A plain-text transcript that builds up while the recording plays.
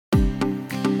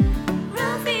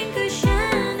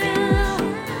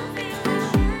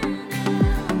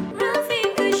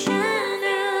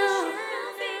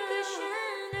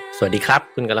สวัสดีครับ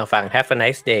คุณกำลังฟัง Have a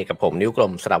nice day กับผมนิ้วกล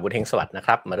มสราวุธเฮงสวัสดิ์นะค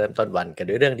รับมาเริ่มต้นวันกัน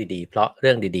ด้วยเรื่องดีๆเพราะเ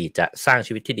รื่องดีๆจะสร้าง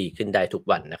ชีวิตที่ดีขึ้นได้ทุก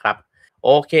วันนะครับโอ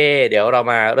เคเดี๋ยวเรา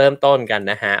มาเริ่มต้นกัน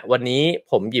นะฮะวันนี้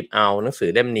ผมหยิบเอาหนังสือ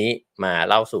เล่มนี้มา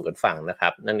เล่าสู่กันฟังนะครั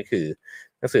บนั่นคือ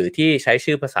หนังสือที่ใช้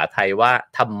ชื่อภาษาไทยว่า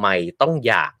ทำไมต้อง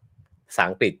อยากภาษา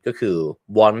อังกฤษก็คือ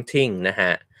wanting นะฮ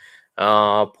ะ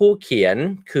ผู้เขียน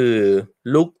คือ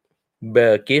ลุคเบอ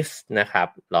ร์กิสนะครับ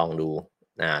ลองดู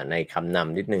ในคำน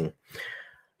ำนิดนึง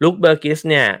ลุคเบอร์กิส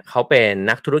เนี่ยเขาเป็น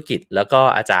นักธุรกิจแล้วก็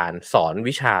อาจารย์สอน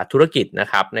วิชาธุรกิจนะ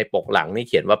ครับในปกหลังนี่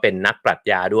เขียนว่าเป็นนักปรัช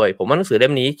ญาด้วยผมว่าหนังสือเล่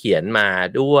มนี้เขียนมา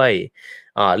ด้วย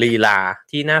ลีลา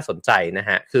ที่น่าสนใจนะ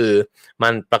ฮะคือมั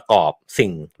นประกอบสิ่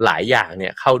งหลายอย่างเนี่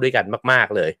ยเข้าด้วยกันมาก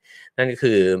ๆเลยนั่นก็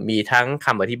คือมีทั้งค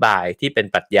ำอธิบายที่เป็น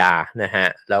ปรัชญานะฮะ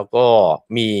แล้วก็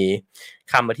มี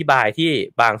คำอธิบายที่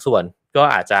บางส่วนก็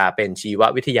อาจจะเป็นชีว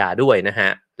วิทยาด้วยนะฮะ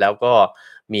แล้วก็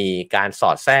มีการส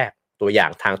อดแทรกตัวอย่า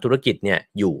งทางธุรกิจเนี่ย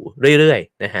อยู่เรื่อย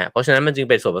ๆนะฮะเพราะฉะนั้นมันจึง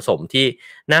เป็นส่วนผสมที่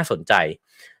น่าสนใจ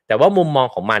แต่ว่ามุมมอง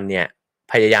ของมันเนี่ย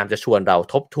พยายามจะชวนเรา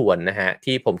ทบทวนนะฮะ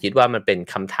ที่ผมคิดว่ามันเป็น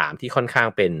คำถามที่ค่อนข้าง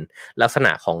เป็นลักษณ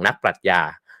ะของนักปรัชญา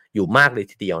อยู่มากเลย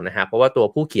ทีเดียวนะฮะเพราะว่าตัว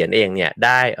ผู้เขียนเองเนี่ยไ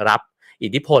ด้รับอิ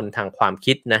ทธิพลทางความ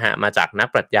คิดนะฮะมาจากนัก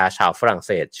ปรัชญาชาวฝรั่งเ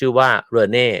ศสชื่อว่าเร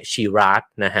เน่ชีราร์ด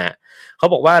นะฮะเขา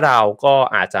บอกว่าเราก็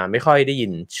อาจจะไม่ค่อยได้ยิ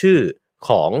นชื่อข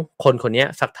องคนนี้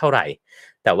สักเท่าไหร่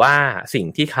แต่ว่าสิ่ง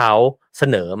ที่เขาเส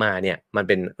นอมาเนี่ยมันเ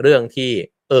ป็นเรื่องที่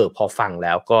พอฟังแ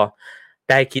ล้วก็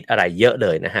ได้คิดอะไรเยอะเล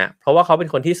ยนะฮะเพราะว่าเขาเป็น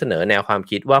คนที่เสนอแนวความ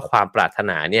คิดว่าความปรารถ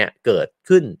นาเนี่ยเกิด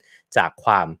ขึ้นจากค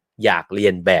วามอยากเรี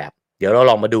ยนแบบเดี๋ยวเรา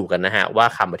ลองมาดูกันนะฮะว่า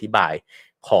คำอธิบาย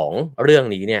ของเรื่อง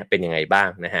นี้เนี่ยเป็นยังไงบ้าง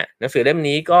นะฮะหนังสือเล่ม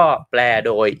นี้ก็แปลโ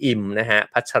ดยอิมนะฮะ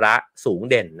พัชระสูง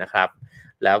เด่นนะครับ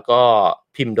แล้วก็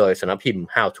พิมพ์โดยสำนักพิมพ์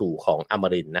How to ของอม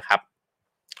รินทร์นะครับ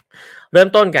เริ่ม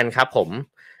ต้นกันครับผม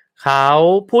เขา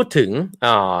พูดถึง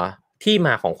ที่ม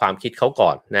าของความคิดเขาก่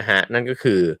อนนะฮะนั่นก็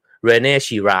คือเรเน่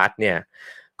ชีราร์ดเนี่ย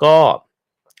ก็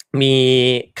มี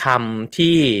คำ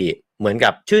ที่เหมือน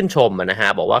กับชื่นชมนะฮะ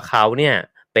บอกว่าเขาเนี่ย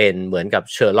เป็นเหมือนกับ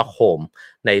เชอร์ล็อกโฮมส์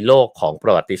ในโลกของปร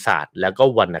ะวัติศาสตร์แล้วก็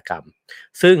วรรณกรรม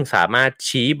ซึ่งสามารถ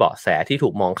ชี้เบาะแสที่ถู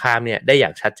กมองข้ามเนี่ยได้อย่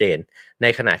างชัดเจนใน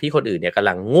ขณะที่คนอื่นเนี่ยกำ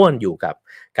ลังง่วนอยู่กับ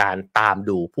การตาม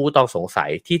ดูผู้ต้องสงสัย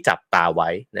ที่จับตาไว้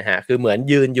นะฮะคือเหมือน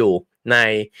ยืนอยู่ใน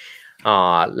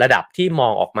ระดับที่มอ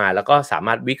งออกมาแล้วก็สาม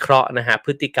ารถวิเคราะห์นะฮะพ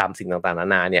ฤติกรรมสิ่งต่างๆนา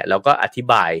นาเนี่ยแล้วก็อธิ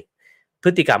บายพ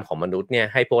ฤติกรรมของมนุษย์เนี่ย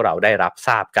ให้พวกเราได้รับท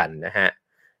ราบกันนะฮะ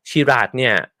ชิราดเนี่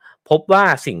ยพบว่า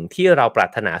สิ่งที่เราปรา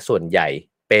รถนาส่วนใหญ่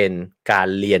เป็นการ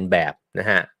เรียนแบบนะ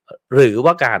ฮะหรือ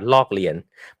ว่าการลอกเรียน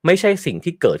ไม่ใช่สิ่ง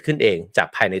ที่เกิดขึ้นเองจาก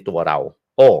ภายในตัวเรา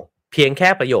เพียงแค่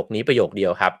ประโยคนี้ประโยคเดีย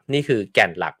วครับนี่คือแก่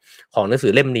นหลักของหนังสื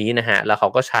อเล่มนี้นะฮะแล้วเขา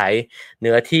ก็ใช้เ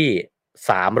นื้อที่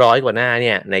300กว่าหน้าเ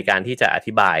นี่ยในการที่จะอ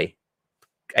ธิบาย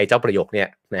ไอ้เจ้าประโยคเนี่ย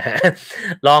นะฮะ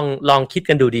ลองคิด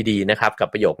กันดูดีๆนะครับกับ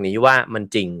ประโยคนี้ว่ามัน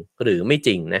จริงหรือไม่จ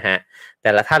ริงนะฮะแ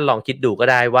ต่ละท่านลองคิดดูก็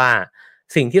ได้ว่า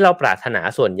สิ่งที่เราปรารถนา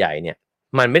ส่วนใหญ่เนี่ย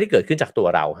มันไม่ได้เกิดขึ้นจากตัว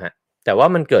เราฮะแต่ว่า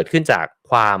มันเกิดขึ้นจาก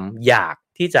ความอยาก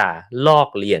ที่จะลอก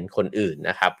เลียนคนอื่น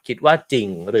นะครับคิดว่าจริง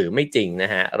หรือไม่จริงน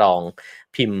ะฮะลอง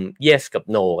พิมพ์ yes กับ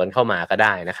no กันเข้ามาก็ไ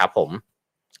ด้นะครับผม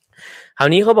คราว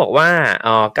นี้เขาบอกว่า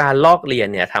การลอกเลียน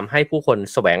เนี่ยทำให้ผู้คน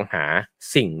แสวงหา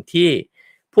สิ่งที่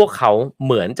พวกเขาเ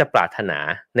หมือนจะปรารถนา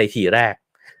ในทีแรก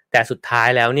แต่สุดท้าย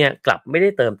แล้วเนี่ยกลับไม่ได้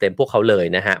เติมเต็มพวกเขาเลย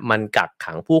นะฮะมันกัก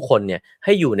ขังผู้คนเนี่ยใ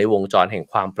ห้อยู่ในวงจรแห่ง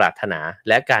ความปรารถนา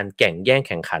และการแข่งแย่งแ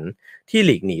ข่งขันที่ห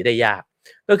ลีกหนีได้ยาก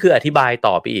ก็คืออธิบาย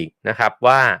ต่อไปอีกนะครับ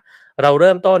ว่าเราเ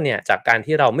ริ่มต้นเนี่ยจากการ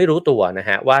ที่เราไม่รู้ตัวนะ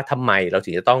ฮะว่าทำไมเราถึ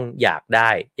งจะต้องอยากได้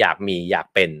อยากมีอยาก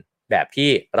เป็นแบบที่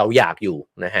เราอยากอยู่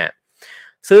นะฮะ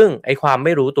ซึ่งไอ้ความไ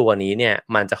ม่รู้ตัวนี้เนี่ย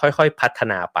มันจะค่อยๆพัฒ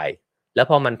นาไปแล้ว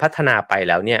พอมันพัฒนาไป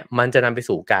แล้วเนี่ยมันจะนำไป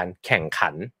สู่การแข่งขั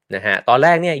นนะฮะตอนแร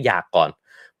กเนี่ยอยากก่อน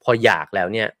พออยากแล้ว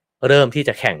เนี่ยเริ่มที่จ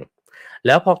ะแข่งแ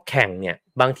ล้วพอแข่งเนี่ย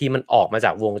บางทีมันออกมาจ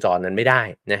ากวงจรนั้นไม่ได้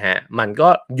นะฮะมันก็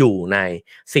อยู่ใน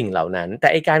สิ่งเหล่านั้นแต่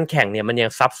ไอการแข่งเนี่ยมันยัง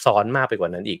ซับซ้อนมากไปกว่า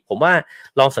นั้นอีกผมว่า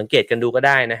ลองสังเกตกันดูก็ไ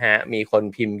ด้นะฮะมีคน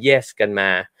พิมพ์ yes กันมา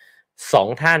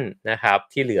2ท่านนะครับ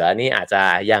ที่เหลือนี่อาจจะ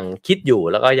ยังคิดอยู่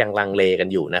แล้วก็ยังลังเลกัน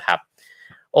อยู่นะครับ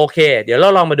โอเคเดี๋ยวเรา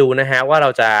ลองมาดูนะฮะว่าเรา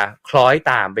จะคล้อย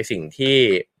ตามไปสิ่งที่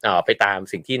ไปตาม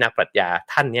สิ่งที่นักปรัชญา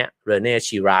ท่านเนี้ยเรเน่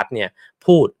ชีราร์ดเนี่ย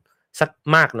พูดสัก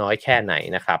มากน้อยแค่ไหน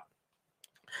นะครับ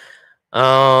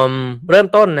เริ่ม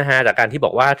ต้นนะฮะจากการที่บ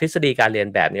อกว่าทฤษฎีการเรียน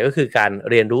แบบนี้ก็คือการ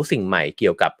เรียนรู้สิ่งใหม่เกี่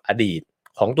ยวกับอดีต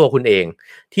ของตัวคุณเอง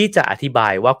ที่จะอธิบา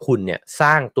ยว่าคุณเนี่ยส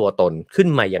ร้างตัวตนขึ้น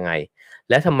มายังไง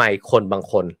และทำไมคนบาง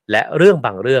คนและเรื่องบ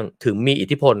างเรื่องถึงมีอิท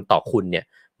ธิพลต่อคุณเนี่ย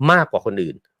มากกว่าคน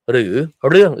อื่นหรือ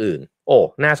เรื่องอื่น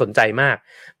น่าสนใจมาก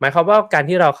หมายความว่าการ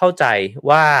ที่เราเข้าใจ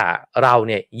ว่าเรา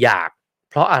เนี่ยอยาก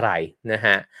เพราะอะไรนะฮ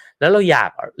ะแล้วเราอยา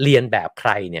กเรียนแบบใค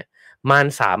รเนี่ย มัน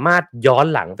สามารถย้อน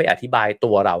หลังไปอธิบาย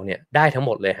ตัวเราเนี่ยได้ทั้งห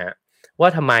มดเลยฮะว่า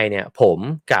ทำไมเนี่ยผม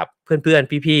กับเพื่อน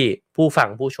ๆพี่ๆผู้ฟัง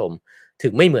ผู้ชมถึ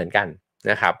งไม่เหมือนกัน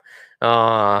นะครับเอ่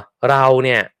อเราเ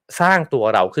นี่ยสร้างตัว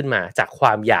เราขึ้นมาจากคว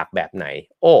ามอยากแบบไหน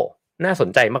โอ้น่าสน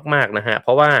ใจมากๆนะฮะเพ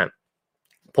ราะว่า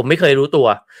ผมไม่เคยรู้ตัว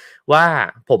ว่า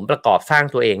ผมประกอบสร้าง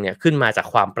ตัวเองเนี่ยขึ้นมาจาก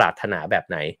ความปรารถนาแบบ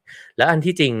ไหนแล้วอัน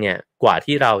ที่จริงเนี่ยกว่า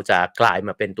ที่เราจะกลายม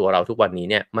าเป็นตัวเราทุกวันนี้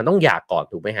เนี่ยมันต้องอยากก่อน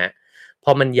ถูกไหมฮะพ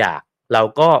อมันอยากเรา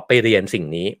ก็ไปเรียนสิ่ง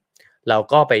นี้เรา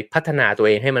ก็ไปพัฒนาตัวเ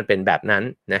องให้มันเป็นแบบนั้น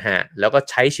นะฮะแล้วก็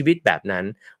ใช้ชีวิตแบบนั้น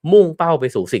มุ่งเป้าไป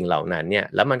สู่สิ่งเหล่านั้นเนี่ย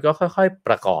แล้วมันก็ค่อยๆป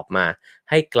ระกอบมา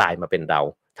ให้กลายมาเป็นเรา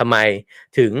ทำไม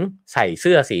ถึงใส่เ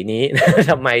สื้อสีนี้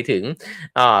ทำไมถึง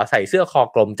ใส่เสื้อคอ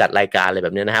กลมจัดรายการอะไรแบ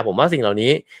บนี้นะฮะผมว่าสิ่งเหล่า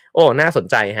นี้โอ้น่าสน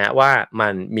ใจฮะว่ามั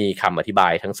นมีคำอธิบา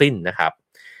ยทั้งสิ้นนะครับ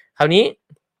คราวนี้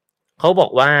เขาบอ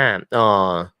กว่า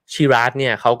ชิราสเนี่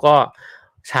ยเขาก็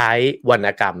ใช้วรรณ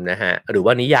กรรมนะฮะหรือ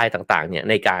ว่านิยายต่างๆเนี่ย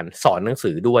ในการสอนหนัง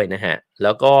สือด้วยนะฮะแ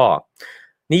ล้วก็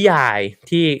นิยาย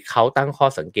ที่เขาตั้งข้อ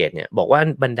สังเกตเนี่ยบอกว่า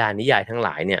บรรดานิยายทั้งหล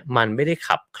ายเนี่ยมันไม่ได้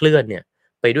ขับเคลื่อนเนี่ย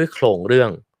ไปด้วยโครงเรื่อ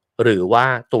งหรือว่า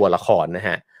ตัวละครนะฮ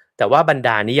ะแต่ว่าบรรด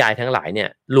านิยายทั้งหลายเนี่ย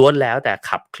ล้วนแล้วแต่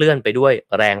ขับเคลื่อนไปด้วย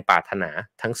แรงปรารถนา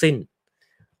ทั้งสิ้น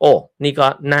โอ้นี่ก็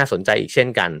น่าสนใจอีกเช่น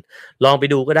กันลองไป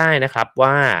ดูก็ได้นะครับ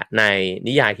ว่าใน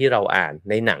นิยายที่เราอ่าน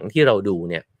ในหนังที่เราดู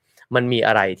เนี่ยมันมีอ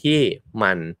ะไรที่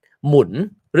มันหมุน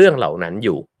เรื่องเหล่านั้นอ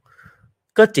ยู่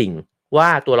ก็จริงว่า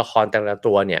ตัวละครแต่ละ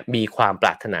ตัวเนี่ยมีความปร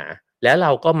ารถนาและเร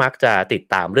าก็มักจะติด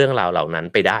ตามเรื่องราวเหล่านั้น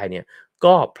ไปได้เนี่ย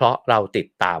ก็เพราะเราติด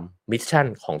ตามมิชชั่น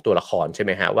ของตัวละครใช่ไห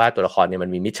มฮะว่าตัวละครเนี่ยมัน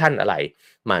มีมิชชั่นอะไร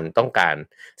มันต้องการ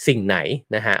สิ่งไหน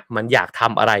นะฮะมันอยากท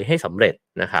ำอะไรให้สำเร็จ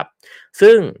นะครับ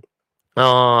ซึ่ง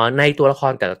ในตัวละค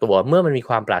รแต่ละตัวเมื่อมันมี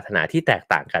ความปรารถนาที่แตก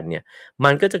ต่างกันเนี่ยมั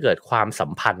นก็จะเกิดความสั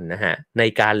มพันธ์นะฮะใน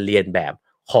การเรียนแบบ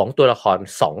ของตัวละคร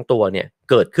2ตัวเนี่ย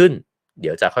เกิดขึ้นเ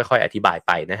ดี๋ยวจะค่อยๆอธิบายไ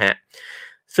ปนะฮะ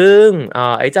ซึ่ง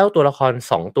ไอ้เจ้าตัวละคร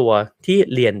2ตัวที่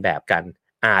เรียนแบบกัน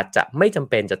อาจจะไม่จำ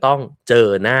เป็นจะต้องเจอ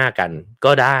หน้ากัน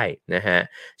ก็ได้นะฮะ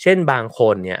เช่นบางค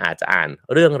นเนี่ยอาจจะอ่าน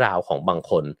เรื่องราวของบาง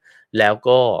คนแล้ว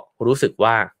ก็รู้สึก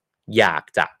ว่าอยาก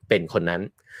จะเป็นคนนั้น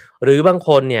หรือบางค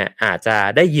นเนี่ยอาจจะ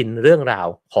ได้ยินเรื่องราว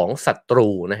ของศัตรู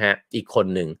นะฮะอีกคน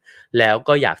หนึ่งแล้ว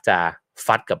ก็อยากจะ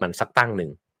ฟัดกับมันสักตั้งหนึ่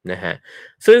งนะฮะ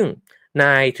ซึ่งใน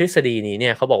ทฤษฎีนี้เนี่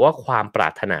ยเขาบอกว่าความปรา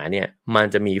รถนาเนี่ยมัน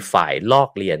จะมีฝ่ายลอ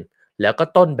กเลียนแล้วก็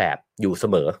ต้นแบบอยู่เส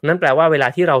มอนั่นแปลว่าเวลา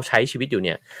ที่เราใช้ชีวิตอยู่เ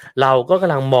นี่ยเราก็ก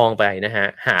ำลังมองไปนะฮะ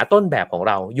หาต้นแบบของ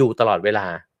เราอยู่ตลอดเวลา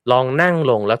ลองนั่ง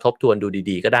ลงแล้วทบทวนดู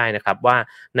ดีๆก็ได้นะครับว่า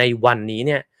ในวันนี้เ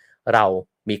นี่ยเรา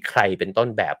มีใครเป็นต้น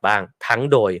แบบบ้างทั้ง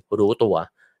โดยรู้ตัว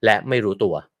และไม่รู้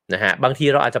ตัวนะฮะบางที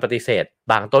เราอาจจะปฏิเสธ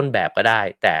บางต้นแบบก็ได้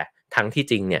แต่ทั้งที่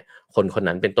จริงเนี่ยคนคน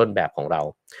นั้นเป็นต้นแบบของเรา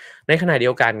ในขณะเดี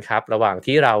ยวกันครับระหว่าง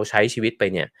ที่เราใช้ชีวิตไป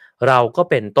เนี่ยเราก็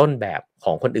เป็นต้นแบบข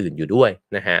องคนอื่นอยู่ด้วย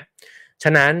นะฮะฉ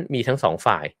ะนั้นมีทั้งสอง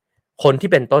ฝ่ายคนที่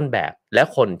เป็นต้นแบบและ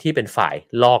คนที่เป็นฝ่าย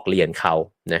ลอกเลียนเขา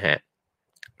นะฮะ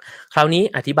คราวนี้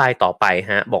อธิบายต่อไป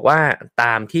ฮะบอกว่าต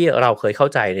ามที่เราเคยเข้า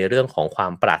ใจในเรื่องของควา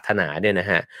มปรารถนาเนี่ยนะ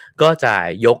ฮะก็จะ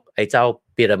ยกไอ้เจ้า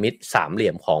พีระมิดสามเหลี่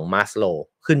ยมของมาสโลว์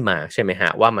ขึ้นมาใช่ไหมฮะ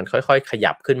ว่ามันค่อยๆข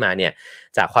ยับขึ้นมาเนี่ย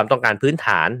จากความต้องการพื้นฐ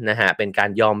านนะฮะเป็นการ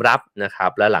ยอมรับนะครั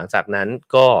บแล้วหลังจากนั้น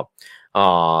ก็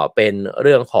เป็นเ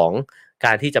รื่องของก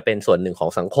ารที่จะเป็นส่วนหนึ่งของ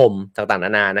สังคมต่างๆน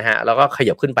านานะฮะแล้วก็ข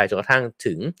ยับขึ้นไปจนกระทั่ง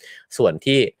ถึงส่วน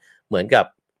ที่เหมือนกับ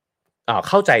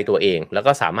เข้าใจตัวเองแล้ว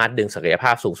ก็สามารถดึงศักยภ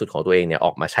าพสูงสุดของตัวเองเนี่ยอ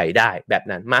อกมาใช้ได้แบบ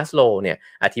นั้นมาสโลว์เนี่ย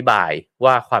อธิบาย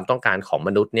ว่าความต้องการของม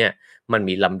นุษย์เนี่ยมัน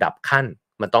มีลำดับขั้น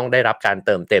มันต้องได้รับการเ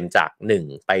ติมเต็มจาก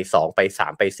1ไป2ไป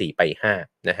3ไป4ไป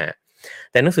5นะฮะ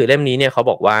แต่หนังสือเล่มนี้เนี่ยเขา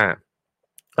บอกว่า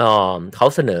เขา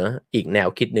เสนออีกแนว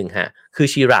คิดหนึ่งฮะคือ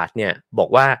ชิราดเนี่ยบอก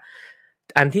ว่า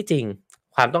อันที่จริง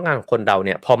ความต้องการของคนเราเ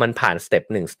นี่ยพอมันผ่านสเต็ป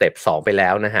1สเต็ป2ไปแล้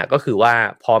วนะฮะก็คือว่า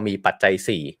พอมีปัจจัย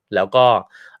4แล้วก็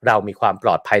เรามีความปล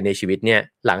อดภัยในชีวิตเนี่ย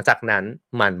หลังจากนั้น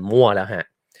มันมั่วแล้วฮะ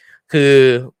คือ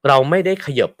เราไม่ได้ข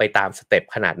ยับไปตามสเต็ป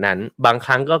ขนาดนั้นบางค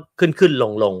รั้งก็ขึ้น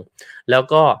ลงแล้ว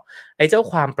ก็ไอ้เจ้า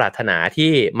ความปรารถนา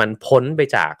ที่มันพ้นไป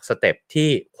จากสเต็ปที่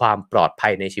ความปลอดภั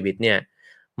ยในชีวิตเนี่ย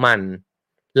มัน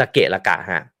ละเกะละกะ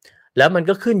ฮะแล้วมัน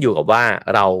ก็ขึ้นอยู่กับว่า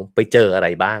เราไปเจออะไร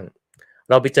บ้าง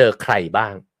เราไปเจอใครบ้า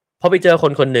งพอไปเจอค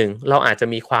นคนหนึ่งเราอาจจะ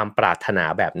มีความปรารถนา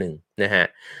แบบหนึ่งนะฮะ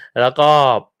แล้วก็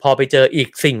พอไปเจออีก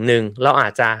สิ่งหนึ่งเราอา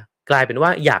จจะกลายเป็นว่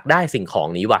าอยากได้สิ่งของ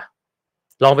นี้ว่ะ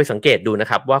ลองไปสังเกตดูนะ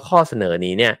ครับว่าข้อเสนอ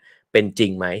นี้เนี่ยเป็นจริ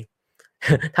งไหม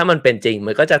ถ้ามันเป็นจริง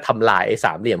มันก็จะทำลายไอ้ส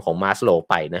ามเหลี่ยมของมาสโลว์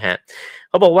ไปนะฮะ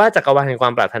เขาบอกว่าจักรวาลแห่งคว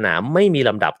ามปรารถนาไม่มี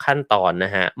ลำดับขั้นตอนน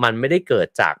ะฮะมันไม่ได้เกิด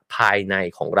จากภายใน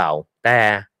ของเราแต่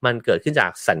มันเกิดขึ้นจา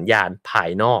กสัญญาณภาย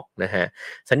นอกนะฮะ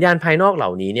สัญญาณภายนอกเหล่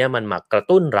านี้เนี่ยมันมากระ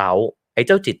ตุ้นเราไอ้เ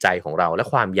จ้าจิตใจของเราและ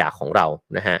ความอยากของเรา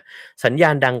นะฮะสัญญา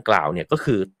ณดังกล่าวเนี่ยก็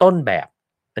คือต้นแบบ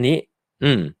อันนี้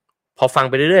พ อฟัง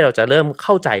ไปเรื่อยๆเราจะเริ่มเ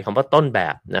ข้าใจคำว่าต้นแบ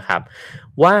บนะครับ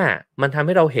ว่ามันทำใ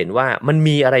ห้เราเห็นว่ามัน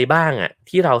มีอะไรบ้างอะ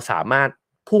ที่เราสามารถ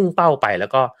พุ่งเป้าไปแล้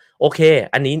วก็โอเค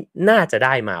อันนี้น่าจะไ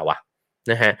ด้มาว่ะ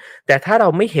นะฮะแต่ถ้าเรา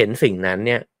ไม่เห็นสิ่งนั้นเ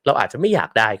นี่ยเราอาจจะไม่อยาก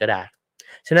ได้ก็ได้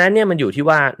ฉะนั้นเนี่ยมันอยู่ที่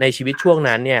ว่าในชีวิตช่วง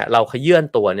นั้นเนี่ยเราขยื่น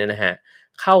ตัวเนี่ยนะฮะ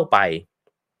เข้าไป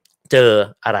เจอ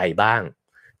อะไรบ้าง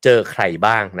เจอใคร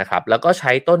บ้างนะครับแล้วก็ใ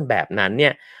ช้ต้นแบบนั้นเนี่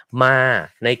ยมา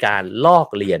ในการลอก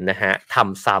เลียนนะฮะท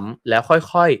ำซ้ำแล้ว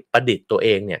ค่อยๆประดิษฐ์ตัวเอ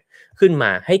งเนี่ยขึ้นม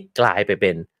าให้กลายไปเป็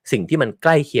นสิ่งที่มันใก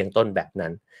ล้เคียงต้นแบบนั้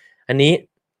นอันนี้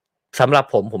สำหรับ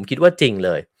ผมคิดว่าจริงเ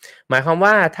ลยหมายความ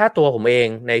ว่าถ้าตัวผมเอง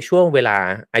ในช่วงเวลา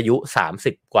อายุ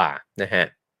30กว่านะฮะ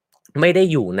ไม่ได้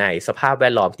อยู่ในสภาพแว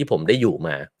ดล้อมที่ผมได้อยู่ม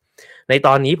าในต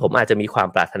อนนี้ผมอาจจะมีความ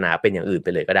ปรารถนาเป็นอย่างอื่นไป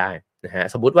เลยก็ได้นะฮะ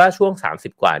สมมุติว่าช่วง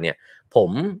30กว่าเนี่ยผ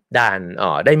ม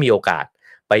ได้มีโอกาส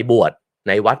ไปบวชใ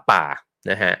นวัดป่า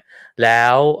นะฮะแล้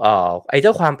วไอ้เจ้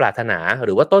าความปรารถนาห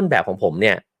รือว่าต้นแบบของผมเ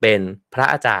นี่ยเป็นพระ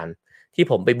อาจารย์ที่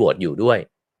ผมไปบวชอยู่ด้วย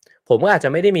ผมก็อาจจะ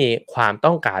ไม่ได้มีความ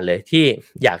ต้องการเลยที่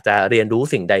อยากจะเรียนรู้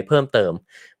สิ่งใดเพิ่มเติม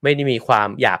ไม่ได้มีความ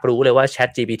อยากรู้เลยว่า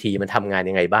ChatGPT มันทำงาน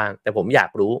ยังไงบ้างแต่ผมอยา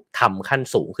กรู้ทำขั้น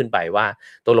สูงขึ้นไปว่า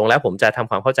ตกลงแล้วผมจะทำ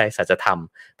ความเข้าใจสัจธรรม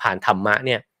ผ่านธรรมะเ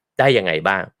นี่ยได้ยังไง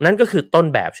บ้างนั่นก็คือต้น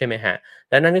แบบใช่ไหมฮะ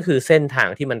และนั่นก็คือเส้นทาง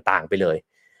ที่มันต่างไปเลย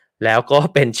แล้วก็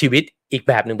เป็นชีวิตอีก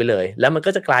แบบหนึ่งไปเลยแล้วมันก็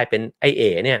จะกลายเป็นไอเอ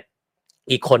เนี่ย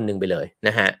อีกคนหนึ่งไปเลยน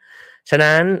ะฮะฉะ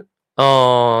นั้นเอ่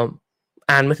อ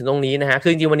อ่านมาถึงตรงนี้นะฮะคื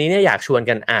อจริงๆวันนี้เนี่ยอยากชวน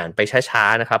กันอ่านไปช้า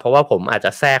ๆนะครับเพราะว่าผมอาจจ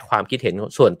ะแทรกความคิดเห็น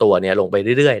ส่วนตัวเนี่ยลงไป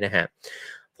เรื่อยๆนะฮะ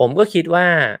ผมก็คิดว่า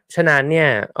ฉะนั้นเนี่ย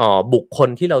บุคคล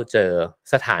ที่เราเจอ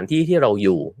สถานที่ที่เราอ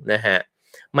ยู่นะฮะ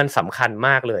มันสำคัญม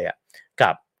ากเลยอะ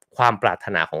กับความปรารถ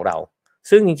นาของเรา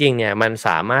ซึ่งจริงๆเนี่ยมันส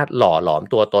ามารถหล่อหลอม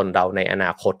ตัวตนเราในอน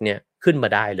าคตเนี่ยขึ้นมา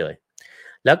ได้เลย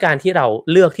แล้วการที่เรา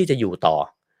เลือกที่จะอยู่ต่อ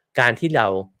การที่เรา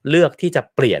เลือกที่จะ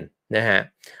เปลี่ยนนะฮะ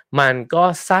มันก็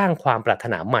สร้างความปรารถ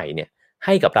นาใหม่เนี่ยใ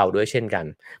ห้กับเราด้วยเช่นกัน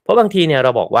เพราะบางทีเนี่ยเร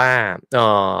าบอกว่า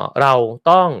เรา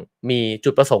ต้องมีจุ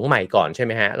ดประสงค์ใหม่ก่อนใช่ไห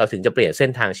มฮะเราถึงจะเปลี่ยนเส้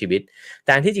นทางชีวิตแ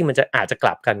ต่ที่จริงมันจะอาจจะก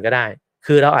ลับกันก็ได้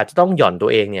คือเราอาจจะต้องหย่อนตั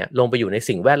วเองเนี่ยลงไปอยู่ใน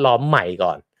สิ่งแวดล้อมใหม่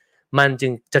ก่อนมันจึ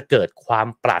งจะเกิดความ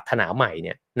ปรารถนาใหม่เ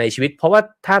นี่ยในชีวิตเพราะว่า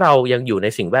ถ้าเรายังอยู่ใน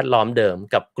สิ่งแวดล้อมเดิม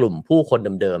กับกลุ่มผู้คน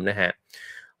เดิมๆนะฮะ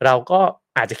เราก็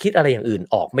อาจจะคิดอะไรอย่างอื่น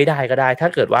ออกไม่ได้ก็ได้ถ้า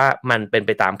เกิดว่ามันเป็นไ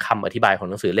ปตามคำอธิบายของ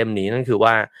หนังสือเล่มนี้นั่นคือ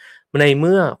ว่าในเ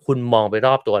มื่อคุณมองไปร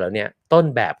อบตัวแล้วเนี่ยต้น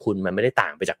แบบคุณมันไม่ได้ต่า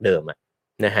งไปจากเดิมอะ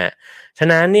นะฮะฉะ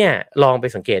นั้นเนี่ยลองไป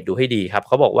สังเกตดูให้ดีครับเ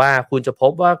ขาบอกว่าคุณจะพ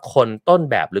บว่าคนต้น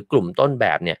แบบหรือกลุ่มต้นแบ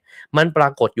บเนี่ยมันปรา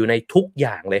กฏอยู่ในทุกอ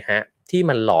ย่างเลยฮะที่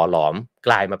มันหล่อหลอมก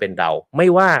ลายมาเป็นเราไม่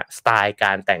ว่าสไตล์ก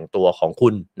ารแต่งตัวของคุ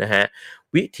ณนะฮะ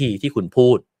วิธีที่คุณพู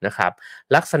ดนะครับ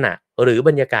ลักษณะหรือบ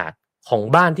รรยากาศของ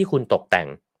บ้านที่คุณตกแต่ง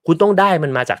คุณต้องได้มั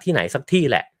นมาจากที่ไหนสักที่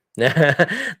แหละนะ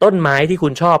ต้นไม้ที่คุ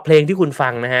ณชอบเพลงที่คุณฟั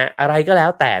งนะฮะอะไรก็แล้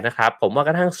วแต่นะครับผมว่าก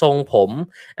ระทั่งทรงผม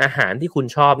อาหารที่คุณ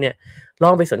ชอบเนี่ยล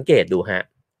องไปสังเกตดูฮะ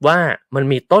ว่ามัน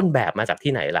มีต้นแบบมาจาก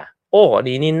ที่ไหนล่ะโอ้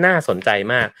ดีนี่น่าสนใจ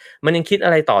มากมันยังคิดอ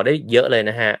ะไรต่อได้เยอะเลย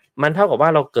นะฮะมันเท่ากับว่า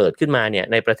เราเกิดขึ้นมาเนี่ย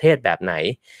ในประเทศแบบไหน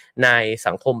ใน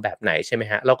สังคมแบบไหนใช่ไหม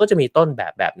ฮะเราก็จะมีต้นแบ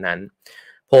บแบบนั้น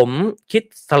ผมคิด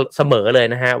เสมอเลย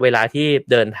นะฮะเวลาที่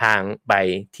เดินทางไป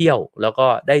เที่ยวแล้วก็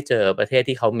ได้เจอประเทศ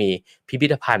ที่เขามีพิพิ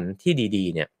ธภัณฑ์ที่ดี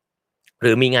ๆเนี่ยห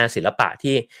รือมีงานศิลปะ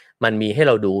ที่มันมีให้เ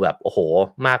ราดูแบบโอ้โห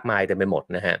มากมายเต็มไปหมด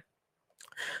นะฮะ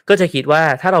ก็จะคิดว่า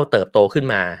ถ้าเราเติบโตขึ้น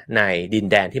มาในดิน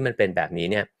แดนที่มันเป็นแบบนี้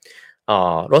เนี่ย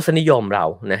รสนิยมเรา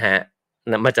นะฮะ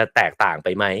มันจะแตกต่างไป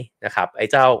ไหมนะครับไอ้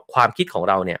เจ้าความคิดของ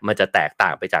เราเนี่ยมันจะแตกต่า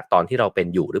งไปจากตอนที่เราเป็น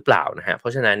อยู่หรือเปล่านะฮะเพรา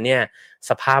ะฉะนั้นเนี่ย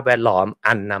สภาพแวดล้อม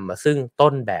อันนำมาซึ่งต้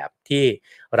นแบบที่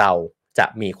เราจะ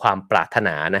มีความปรารถน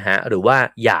านะฮะหรือว่า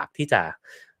อยากที่จะ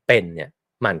เป็นเนี่ย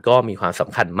มันก็มีความส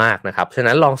ำคัญมากนะครับฉะ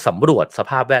นั้นลองสำรวจส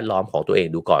ภาพแวดล้อมของตัวเอง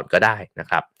ดูก่อนก็ได้นะ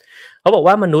ครับเขาบอก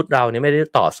ว่ามนุษย์เราเนี่ยไม่ได้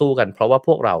ต่อสู้กันเพราะว่าพ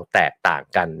วกเราแตกต่าง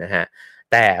กันนะฮะ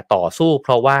แต่ต่อสู้เพ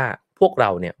ราะว่าพวกเรา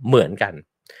เนี่ยเหมือนกัน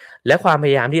และความพ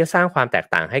ยายามที่จะสร้างความแตก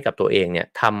ต่างให้กับตัวเองเนี่ย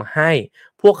ทำให้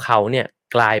พวกเขาเนี่ย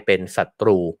กลายเป็นศัต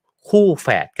รูคู่แฝ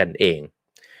ดกันเอง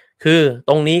คือต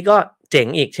รงนี้ก็เจ๋ง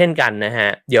อีกเช่นกันนะฮะ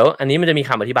เดี๋ยวอันนี้มันจะมี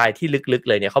คำอธิบายที่ลึกๆ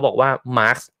เลยเนี่ยเขาบอกว่าม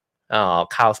าร์กซ์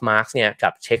คาร์ล มาร์กซ์เนี่ยกั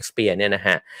บเชคสเปียร์เนี่ยนะฮ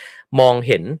ะมองเ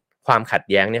ห็นความขัด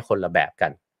แย้งเนี่ยคนละแบบกั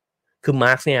นคือม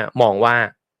าร์กซ์เนี่ยมองว่า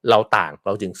เราต่างเร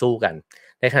าจึงสู้กัน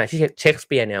ในขณะที่เชคสเ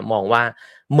ปียร์เนี่ยมองว่า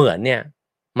เหมือนเนี่ย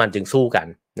มันจึงสู้กัน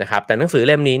นะครับแต่หนังสือเ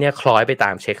ล่มนี้เนี่ยคล้อยไปตา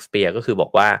มเชคสเปียร์ก็คือบอ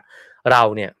กว่าเรา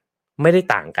เนี่ยไม่ได้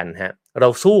ต่างกันฮะเรา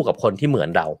สู้กับคนที่เหมือน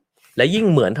เราและยิ่ง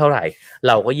เหมือนเท่าไหร่เ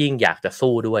ราก็ยิ่งอยากจะ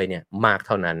สู้ด้วยเนี่ยมากเ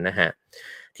ท่านั้นนะฮะ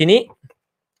ทีนี้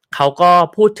เขาก็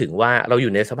พูดถึงว่าเราอ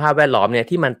ยู่ในสภาพแวดล้อมเนี่ย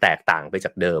ที่มันแตกต่างไปจ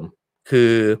ากเดิมคื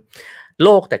อโล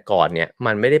กแต่ก่อนเนี่ย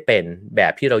มันไม่ได้เป็นแบ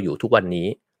บที่เราอยู่ทุกวันนี้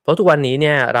เพราะทุกวันนี้เ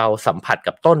นี่ยเราสัมผัส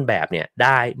กับต้นแบบเนี่ยไ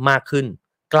ด้มากขึ้น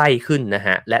ใกล้ขึ้นนะฮ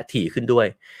ะและถี่ขึ้นด้วย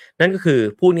นั่นก็คือ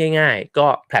พูดง่ายๆก็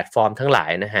แพลตฟอร์มทั้งหลา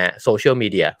ยนะฮะโซเชียลมี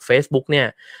เดีย Facebook เนี่ย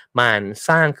มัน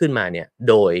สร้างขึ้นมาเนี่ย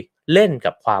โดยเล่น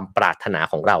กับความปรารถนา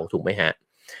ของเราถูกไหมฮะ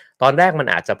ตอนแรกมัน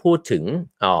อาจจะพูดถึง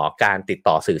การติด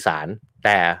ต่อสื่อสารแ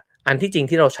ต่อันที่จริง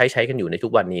ที่เราใช้กันอยู่ในทุ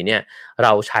กวันนี้เนี่ยเร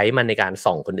าใช้มันในการ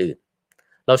ส่องคนอื่น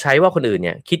เราใช้ว่าคนอื่นเ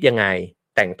นี่ยคิดยังไง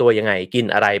แต่งตัวยังไงกิน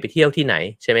อะไรไปเที่ยวที่ไหน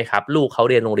ใช่ไหมครับลูกเขา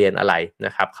เรียนโรงเรียนอะไรน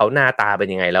ะครับเขาหน้าตาเป็น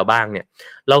ยังไงแล้วบ้างเนี่ย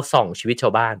เราส่องชีวิตชา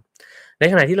วบ้านใน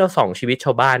ขณะที่เราส่องชีวิตช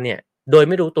าวบ้านเนี่ยโดย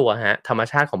ไม่รู้ตัวฮะธรรม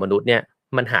ชาติของมนุษย์เนี่ย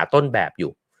มันหาต้นแบบอ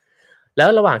ยู่แล้ว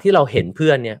ระหว่างที่เราเห็นเพื่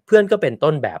อนเนี่ยเพื่อนก็เป็น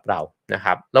ต้นแบบเรานะค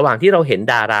รับระหว่างที่เราเห็น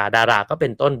ดาราก็เป็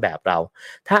นต้นแบบเรา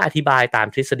ถ้าอธิบายตาม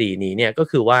ทฤษฎีนี้เนี่ยก็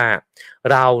คือว่า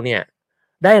เราเนี่ย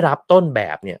ได้รับต้นแบ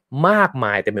บเนี่ยมากม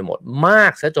ายเต็มไปหมดมา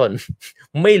กซะจน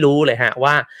ไม่รู้เลยฮะ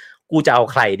ว่ากูจะเอา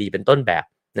ใครดีเป็นต้นแบบ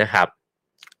นะครับ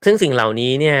ซึ่งสิ่งเหล่า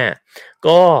นี้เนี่ย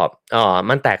ก็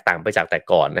มันแตกต่างไปจากแต่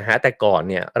ก่อนนะฮะแต่ก่อน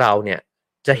เนี่ยเราเนี่ย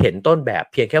จะเห็นต้นแบบ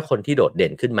เพียงแค่คนที่โดดเด่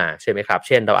นขึ้นมาใช่ไหมครับเ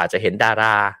ช่นเราอาจจะเห็นดาร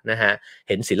านะฮะเ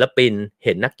ห็นศิลปินเ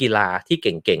ห็นนักกีฬาที่เ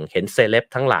ก่งๆเห็นเซเลบ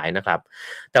ทั้งหลายนะครับ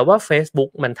แต่ว่า Facebook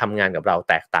มันทำงานกับเรา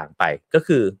แตกต่างไปก็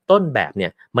คือต้นแบบเนี่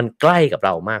ยมันใกล้กับเร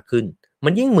ามากขึ้นมั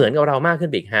นยิ่งเหมือนกับเรามากขึ้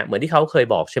นอีกฮะเหมือนที่เขาเคย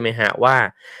บอกใช่ไหมฮะว่า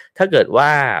ถ้าเกิดว่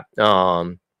า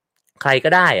ใครก็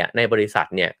ได้อะในบริษัท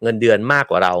เนี่ยเงินเดือนมาก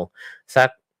กว่าเราสัก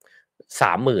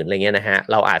30,000อะไรเงี้ยนะฮะ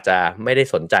เราอาจจะไม่ได้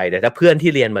สนใจแต่ถ้าเพื่อน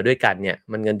ที่เรียนมาด้วยกันเนี่ย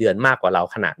มันเงินเดือนมากกว่าเรา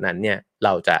ขนาดนั้นเนี่ยเร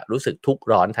าจะรู้สึกทุกข์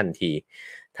ร้อนทันที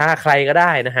ถ้าใครก็ไ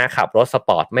ด้นะฮะขับรถสป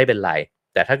อร์ตไม่เป็นไร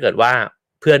แต่ถ้าเกิดว่า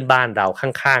เพื่อนบ้านเรา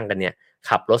ข้างๆกันเนี่ย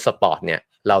ขับรถสปอร์ตเนี่ย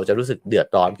เราจะรู้สึกเดือด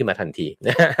ร้อนขึ้นมาทันที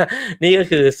นี่ก็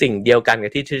คือสิ่งเดียวกันกั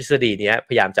บที่ทฤษฎีนี้พ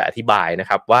ยายามจะอธิบายนะ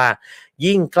ครับว่า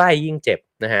ยิ่งใกล้ยิ่งเจ็บ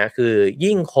นะฮะคือ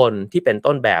ยิ่งคนที่เป็น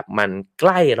ต้นแบบมันใก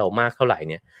ล้เรามากเท่าไหร่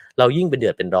เนี่ยเรายิ่งเป็นเดื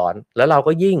อดเป็นร้อนแล้วเรา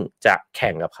ก็ยิ่งจะแข่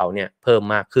งกับเขาเนี่ยเพิ่ม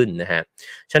มากขึ้นนะฮะ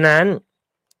ฉะนั้น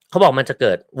เขาบอกมันจะเ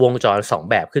กิดวงจร2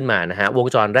แบบขึ้นมานะฮะวง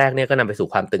จรแรกเนี่ยก็นำไปสู่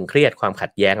ความตึงเครียดความขั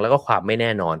ดแย้งแล้วก็ความไม่แ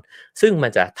น่นอนซึ่งมั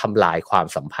นจะทำลายความ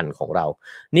สัมพันธ์ของเรา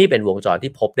นี่เป็นวงจร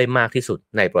ที่พบได้มากที่สุด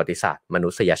ในประวัติศาสตร์มนุ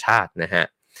ษยชาตินะฮะ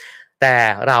แต่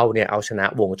เราเนี่ยเอาชนะ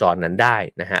วงจรนั้นได้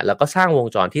นะฮะแล้วก็สร้างวง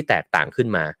จรที่แตกต่างขึ้น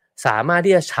มาสามารถ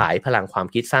ที่จะฉายพลังความ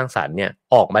คิดสร้างสรรค์เนี่ย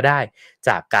ออกมาได้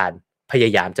จากการพย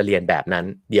ายามจะเรียนแบบนั้น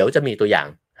เดี๋ยวจะมีตัวอย่าง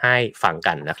ให้ฟัง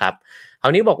กันนะครับครา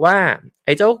วนี้บอกว่าไ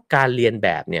อ้เจ้าการเรียนแบ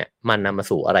บเนี่ยมันนำมา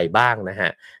สู่อะไรบ้างนะฮะ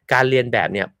การเรียนแบบ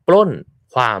เนี่ยปล้น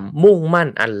ความมุ่งมั่น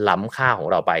อันล้ำค่าของ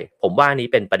เราไปผมว่านี้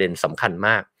เป็นประเด็นสำคัญม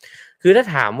ากคือถ้า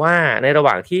ถามว่าในระห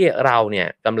ว่างที่เราเนี่ย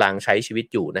กำลังใช้ชีวิต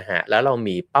อยู่นะฮะแล้วเรา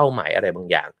มีเป้าหมายอะไรบาง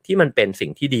อย่างที่มันเป็นสิ่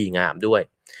งที่ดีงามด้วย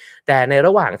แต่ในร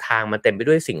ะหว่างทางมันเต็มไป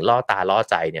ด้วยสิ่งล่อตาล่อ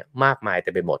ใจเนี่ยมากมายเต็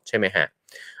มไปหมดใช่ไหมฮะ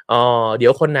เดี๋ย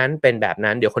วคนนั้นเป็นแบบ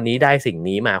นั้นเดี๋ยวคนนี้ได้สิ่ง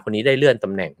นี้มาคนนี้ได้เลื่อนต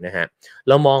ำแหน่งนะฮะเ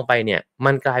รามองไปเนี่ย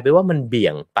มันกลายเป็นว่ามันเบี่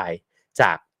ยงไปจ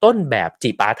ากต้นแบบจิ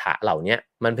ปาถะเหล่านี้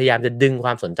มันพยายามจะดึงคว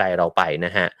ามสนใจเราไปน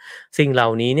ะฮะสิ่งเหล่า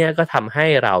นี้เนี่ยก็ทำให้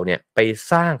เราเนี่ยไป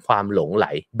สร้างความหลงไหล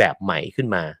แบบใหม่ขึ้น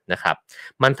มานะครับ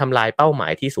มันทำลายเป้าหมา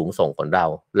ยที่สูงส่งของเรา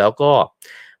แล้วก็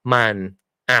มัน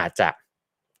อาจจะ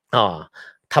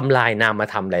ทำลายนาม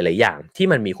ธรรมหลายๆอย่างที่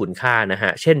มันมีคุณค่านะฮ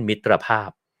ะเช่นมิตรภาพ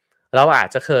เราอาจ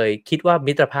จะเคยคิดว่า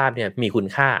มิตรภาพเนี่ยมีคุณ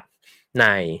ค่าใน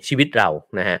ชีวิตเรา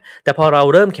นะฮะแต่พอเรา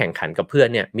เริ่มแข่งขันกับเพื่อน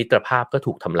เนี่ยมิตรภาพก็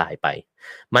ถูกทำลายไป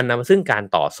มันนำมาซึ่งการ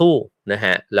ต่อสู้นะฮ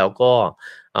ะแล้วก็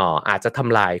อาจจะท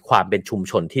ำลายความเป็นชุม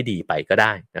ชนที่ดีไปก็ไ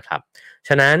ด้นะครับฉ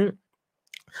ะนั้น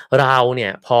เราเนี่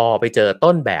ยพอไปเจอ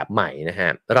ต้นแบบใหม่นะฮะ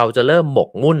เราจะเริ่มหมก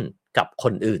มุ่นกับค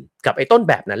นอื่นกับไอ้ต้น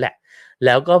แบบนั้นแหละแ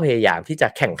ล้วก็พยายามที่จะ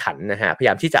แข่งขันนะฮะพยาย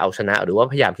ามที่จะเอาชนะหรือว่า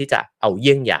พยายามที่จะเอาเ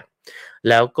ยี่ยงอย่าง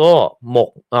แล้วก็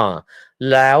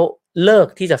แล้วเลิก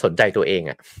ที่จะสนใจตัวเอง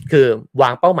อ่ะคือวา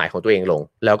งเป้าหมายของตัวเองลง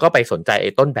แล้วก็ไปสนใจไ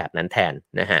อ้ต้นแบบนั้นแทน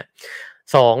นะฮะ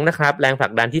2นะครับแรงผลั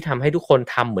กดันที่ทำให้ทุกคน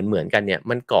ทำเหมือนกันเนี่ย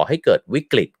มันก่อให้เกิดวิ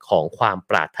กฤตของความ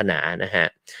ปรารถนานะฮะ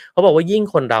เขาบอกว่ายิ่ง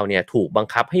คนเราเนี่ยถูกบัง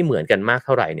คับให้เหมือนกันมากเ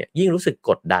ท่าไหร่เนี่ยยิ่งรู้สึก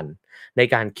กดดันใน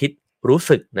การคิดรู้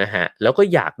สึกนะฮะแล้วก็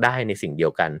อยากได้ในสิ่งเดีย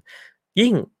วกัน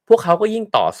ยิ่งพวกเขาก็ยิ่ง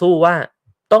ต่อสู้ว่า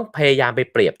ต้องพยายามไป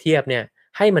เปรียบเทียบเนี่ย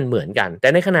ให้มันเหมือนกันแต่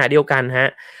ในขณะเดียวกันฮะ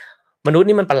มนุษย์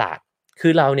นี่มันประหลาดคื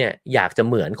อเราเนี่ยอยากจะ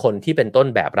เหมือนคนที่เป็นต้น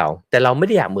แบบเราแต่เราไม่ไ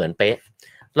ด้อยากเหมือนเป๊ะ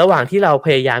ระหว่างที่เราพ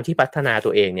ยายามที่พัฒนาตั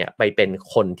วเองเนี่ยไปเป็น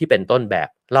คนที่เป็นต้นแบบ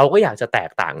เราก็อยากจะแต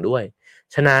กต่างด้วย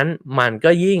ฉะนั้นมัน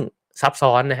ก็ยิ่งซับ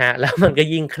ซ้อนนะฮะแล้วมันก็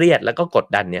ยิ่งเครียดแล้วก็กด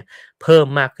ดันเนี่ยเพิ่ม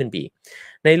มากขึ้นอีก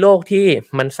ในโลกที่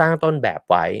มันสร้างต้นแบบ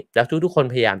ไว้แล้วทุกๆคน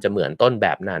พยายามจะเหมือนต้นแบ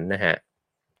บนั้นนะฮะ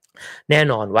แน่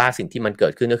นอนว่าสิ่งที่มันเกิ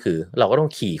ดขึ้นก็คือเราก็ต้อง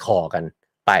ขี่คอกัน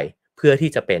ไปเพื่อที่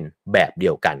จะเป็นแบบเดี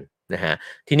ยวกันนะฮะ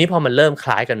ทีนี้พอมันเริ่มค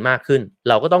ล้ายกันมากขึ้น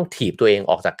เราก็ต้องถีบตัวเอง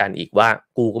ออกจากกันอีกว่า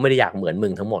กูก็ไม่ได้อยากเหมือนมึ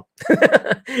งทั้งหมด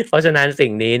เพราะฉะนั้นสิ่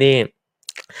งนี้นี่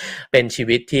เป็นชี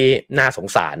วิตที่น่าสง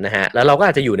สารนะฮะแล้วเราก็อ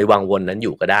าจจะอยู่ในวังวนนั้นอ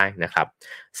ยู่ก็ได้นะครับ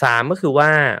3ก็คือว่า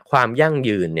ความยั่ง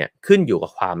ยืนเนี่ยขึ้นอยู่กั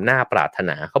บความน่าปรารถ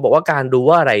นาเขาบอกว่าการรู้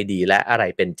ว่าอะไรดีและอะไร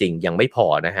เป็นจริงยังไม่พอ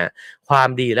นะฮะความ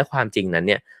ดีและความจริงนั้น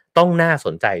เนี่ยต้องน่าส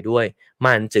นใจด้วย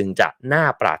มันจึงจะน่า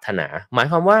ปรารถนาหมาย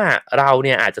ความว่าเราเ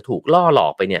นี่ยอาจจะถูกล่อหลอ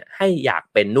กไปเนี่ยให้อยาก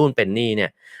เป็นนู่นเป็นนี่เนี่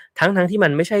ยทั้งที่มั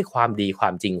นไม่ใช่ความดีควา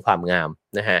มจริงความงาม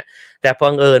นะฮะแต่บั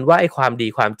งเอิญว่าไอ้ความดี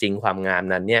ความจริงความงาม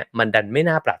นั้นเนี่ยมันดันไม่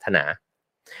น่าปรารถนา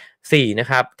4นะ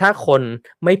ครับถ้าคน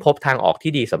ไม่พบทางออก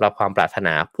ที่ดีสำหรับความปรารถน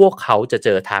าพวกเขาจะเจ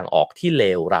อทางออกที่เล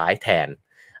วร้ายแทน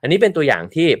อันนี้เป็นตัวอย่าง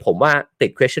ที่ผมว่าติ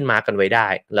ด question mark กันไว้ได้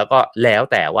แล้วก็แล้ว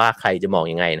แต่ว่าใครจะมอง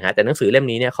ยังไงนะฮะแต่หนังสือเล่ม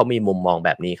นี้เนี่ยเขามีมุมมองแบ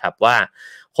บนี้ครับว่า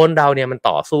คนเราเนี่ยมัน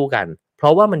ต่อสู้กันเพรา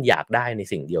ะว่ามันอยากได้ใน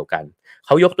สิ่งเดียวกันเข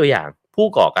ายกตัวอย่างผู้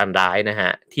ก่อการร้ายนะฮ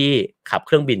ะที่ขับเค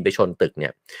รื่องบินไปชนตึกเนี่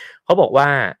ยเขาบอกว่า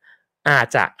อาจ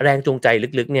จะแรงจูงใจ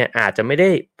ลึกๆเนี่ยอาจจะไม่ได้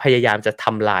พยายามจะท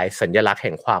ำลายสัญลักษณ์แ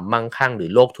ห่งความมั่งคั่งหรือ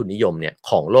โลกทุนนิยมเนี่ย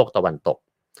ของโลกตะวันตก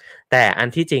แต่อัน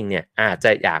ที่จริงเนี่ยอาจจ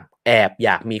ะอย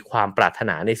ากมีความปรารถ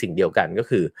นาในสิ่งเดียวกันก็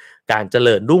คือการเจ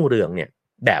ริญรุ่งเรืองเนี่ย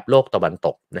แบบโลกตะวันต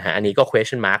กนะฮะอันนี้ก็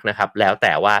question mark นะครับแล้วแ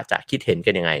ต่ว่าจะคิดเห็น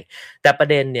กันยังไงแต่ประ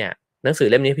เด็นเนี่ยหนังสือ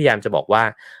เล่มนี้พยายามจะบอกว่า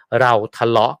เราทะ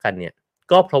เลาะกันเนี่ย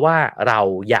ก็เพราะว่าเรา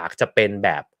อยากจะเป็นแบ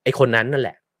บไอ้คนนั้นนั่นแห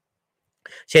ละ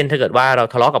เช่นถ้าเกิดว่าเรา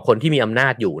ทะเลาะกับคนที่มีอำนา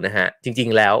จอยู่นะฮะจริง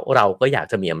ๆแล้วเราก็อยาก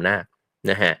จะมีอำนาจ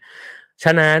นะฮะฉ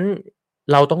ะนั้น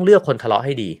เราต้องเลือกคนทะเลาะใ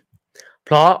ห้ดีเพ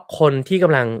ราะคนที่ก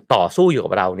ำลังต่อสู้อยู่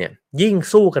กับเราเนี่ยยิ่ง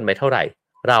สู้กันไปเท่าไหร่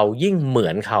เรายิ่งเหมื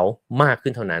อนเขามากขึ้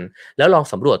นเท่านั้นแล้วลอง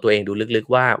สำรวจตัวเองดูลึก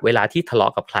ๆว่าเวลาที่ทะเลา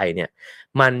ะกับใครเนี่ย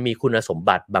มันมีคุณสม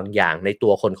บัติบางอย่างในตั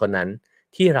วคนคนนั้น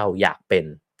ที่เราอยากเป็น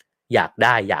อยากไ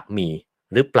ด้อยากมี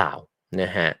หรือเปล่าน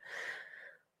ะฮะ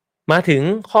มาถึง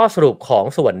ข้อสรุปของ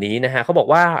ส่วนนี้นะฮะเขาบอก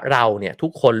ว่าเราเนี่ยทุ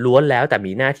กคนล้วนแล้วแต่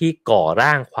มีหน้าที่ก่อ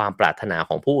ร่างความปรารถนาข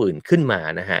องผู้อื่นขึ้นมา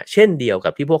นะฮะเช่นเดียวกั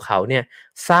บที่พวกเขาเนี่ย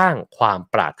สร้างความ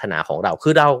ปรารถนาของเราคื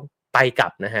อเราไปกั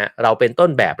บนะฮะเราเป็นต้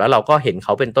นแบบแล้วเราก็เห็นเข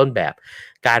าเป็นต้นแบบ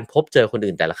การพบเจอคน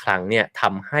อื่นแต่ละครั้งเนี่ยท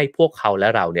ำให้พวกเขาและ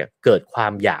เราเนี่ยเกิดควา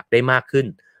มอยากได้มากขึ้น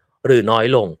หรือน้อย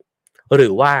ลงหรื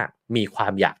อว่ามีควา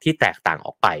มอยากที่แตกต่างอ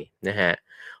อกไปนะฮะ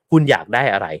คุณอยากได้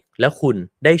อะไรแล้วคุณ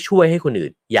ได้ช่วยให้คนอื่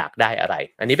นอยากได้อะไร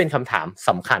อันนี้เป็นคำถามส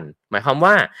ำคัญหมายความ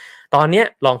ว่าตอนนี้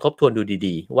ลองทบทวนดู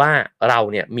ดีๆว่าเรา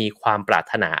เนี่ยมีความปราร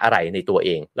ถนาอะไรในตัวเอ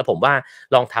งแล้วผมว่า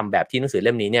ลองทำแบบที่หนังสือเ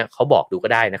ล่มนี้เนี่ยเขาบอกดูก็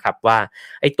ได้นะครับว่า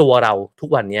ไอ้ตัวเราทุก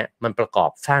วันนี้มันประกอ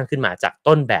บสร้างขึ้นมาจาก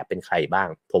ต้นแบบเป็นใครบ้าง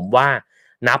ผมว่า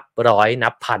นับร้อยนั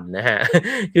บพันนะฮะ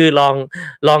คือล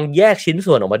องแยกชิ้น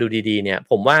ส่วนออกมาดูดีๆเนี่ย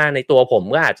ผมว่าในตัวผม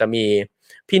ก็อาจจะมี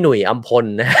พี่หนุ่ยอัมพล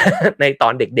นะ ในตอ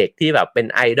นเด็กๆที่แบบเป็น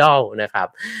ไอดอลนะครับ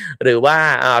หรือว่า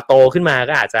โตขึ้นมา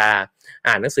ก็อาจจะ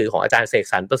อ่านหนังสือของอาจารย์เสก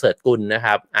สรรประเสริฐกุลนะค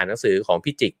รับอ่านหนังสือของ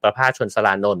พี่จิกประภาสชนสร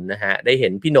านนท์นะฮะได้เห็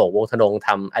นพี่โหน่งวงธนงท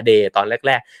ำอเดตอนแ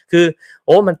รกๆคือโ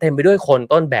อ้มันเต็มไปด้วยคน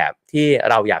ต้นแบบที่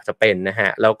เราอยากจะเป็นนะฮะ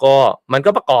แล้วก็มัน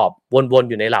ก็ประกอบวนๆ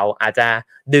อยู่ในเราอาจจะ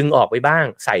ดึงออกไปบ้าง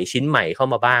ใส่ชิ้นใหม่เข้า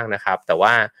มาบ้างนะครับแต่ว่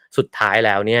าสุดท้ายแ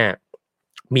ล้วเนี่ย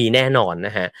มีแน่นอนน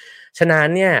ะฮะฉะนั้น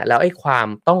เนี่ยแล้วไอ้ความ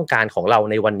ต้องการของเรา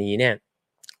ในวันนี้เนี่ย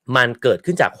มันเกิด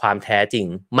ขึ้นจากความแท้จริง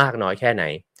มากน้อยแค่ไหน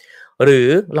หรือ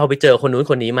เราไปเจอคนนู้น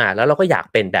คนนี้มาแล้วเราก็อยาก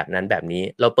เป็นแบบนั้นแบบนี้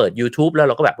เราเปิด YouTube แล้วเ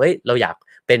ราก็แบบเฮ้ยเราอยาก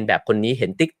เป็นแบบคนนี้เห็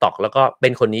น TikTok แล้วก็เป็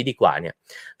นคนนี้ดีกว่าเนี่ย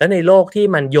แล้วในโลกที่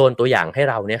มันโยนตัวอย่างให้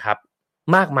เราเนี่ยครับ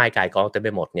มากมายก่ายกองเต็มไป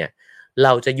หมดเนี่ยเร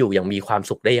าจะอยู่อย่างมีความ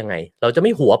สุขได้ยังไงเราจะไ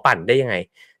ม่หัวปั่นได้ยังไง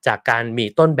จากการมี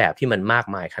ต้นแบบที่มันมาก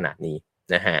มายขนาดนี้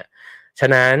นะฮะฉะ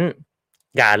นั้น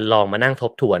การลองมานั่งท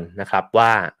บทวนนะครับว่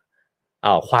า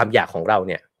ความอยากของเราเ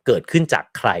นี่ยเกิดขึ้นจาก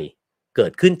ใครเกิ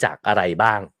ดขึ้นจากอะไร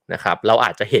บ้างนะครับเราอ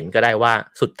าจจะเห็นก็ได้ว่า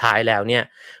สุดท้ายแล้วเนี่ย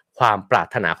ความปรา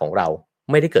รถนาของเรา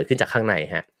ไม่ได้เกิดขึ้นจากข้างใน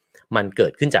ฮะมันเกิ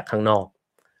ดขึ้นจากข้างนอก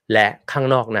และข้าง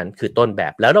นอกนั้นคือต้นแบ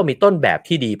บแล้วเรามีต้นแบบ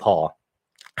ที่ดีพอ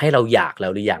ให้เราอยากแล้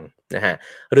วหรือยังนะฮะ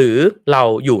หรือเรา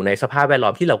อยู่ในสภาพแวดล้อ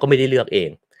มที่เราก็ไม่ได้เลือกเอง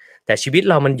แต่ชีวิต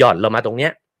เรามันหย่อนเรามาตรงเนี้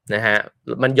ยนะฮะ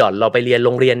มันหย่อนเราไปเรียนโร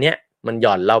งเรียนเนี้ยมันห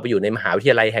ย่อนเราไปอยู่ในมหาวิท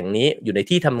ยาลัยแห่งนี้อยู่ใน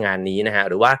ที่ทำงานนี้นะฮะ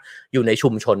หรือว่าอยู่ในชุ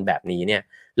มชนแบบนี้เนี่ย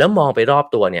แล้วมองไปรอบ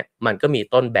ตัวเนี่ยมันก็มี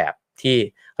ต้นแบบที่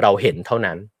เราเห็นเท่า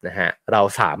นั้นนะฮะเรา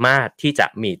สามารถที่จะ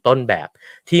มีต้นแบบ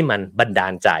ที่มันบันดา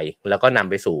ลใจแล้วก็นำ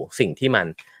ไปสู่สิ่งที่มัน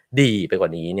ดีไปกว่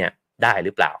านี้เนี่ยได้ห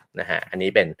รือเปล่านะฮะอันนี้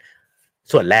เป็น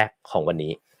ส่วนแรกของวัน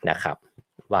นี้นะครับ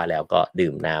ว่าแล้วก็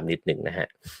ดื่มน้ำนิดหนึ่งนะฮะ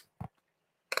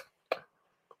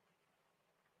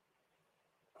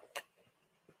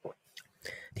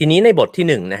ทีนี้ในบท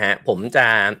ที่1นะฮะผมจะ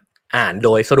อ่านโด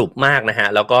ยสรุปมากนะฮะ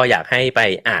แล้วก็อยากให้ไป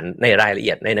อ่านในรายละเ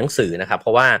อียดในหนังสือนะครับเพร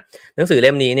าะว่าหนังสือเ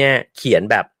ล่มนี้เนี่ยเขียน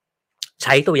แบบใ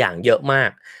ช้ตัวอย่างเยอะมาก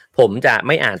ผมจะไ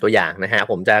ม่อ่านตัวอย่างนะฮะ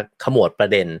ผมจะขมวดประ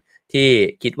เด็นที่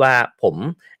คิดว่าผม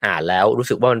อ่านแล้วรู้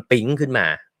สึกว่ามันปิ๊งขึ้นมา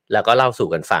แล้วก็เล่าสู่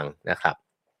กันฟังนะครับ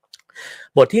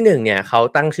บทที่1เนี่ยเขา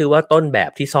ตั้งชื่อว่าต้นแบ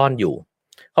บที่ซ่อนอยู่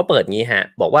เขาเปิดงี้ฮะ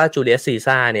บอกว่าจูเลียสซี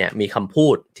ซ่าร์เนี่ยมีคำพู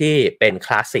ดที่เป็นค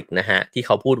ลาสสิกนะฮะที่เข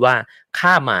าพูดว่าข้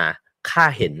ามาข้า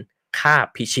เห็นข้า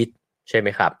พิชิตใช่ไหม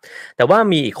ครับแต่ว่า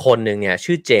มีอีกคนหนึ่งเนี่ย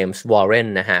ชื่อเจมส์วอร์เรน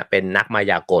นะฮะเป็นนักมา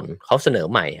ยากลเขาเสนอ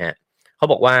ใหม่ฮะเขา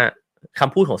บอกว่าค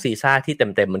ำพูดของซีซ่าร์ที่เ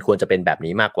ต็มๆมันควรจะเป็นแบบ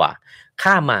นี้มากกว่า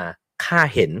ข้ามาข้า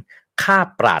เห็นข้า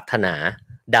ปรารถนา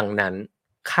ดังนั้น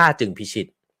ข้าจึงพิชิต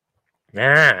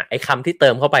ไอ้คำที่เติ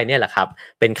มเข้าไปเนี่ยแหละครับ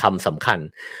เป็นคำสำคัญ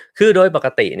คือโดยปก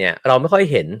ติเนี่ยเราไม่ค่อย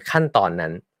เห็นขั้นตอนนั้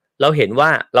นเราเห็นว่า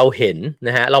เราเห็นน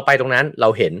ะฮะเราไปตรงนั้นเรา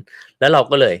เห็นแล้วเรา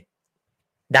ก็เลย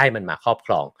ได้มันมาครอบค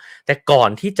รองแต่ก่อน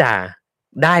ที่จะ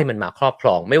ได้มันมาครอบคร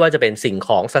องไม่ว่าจะเป็นสิ่งข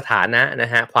องสถานะน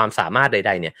ะฮะความสามารถใ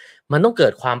ดๆเนี่ยมันต้องเกิ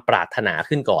ดความปรารถนา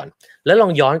ขึ้นก่อนแล้วลอ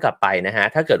งย้อนกลับไปนะฮะ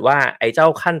ถ้าเกิดว่าไอ้เจ้า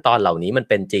ขั้นตอนเหล่านี้มัน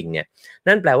เป็นจริงเนี่ย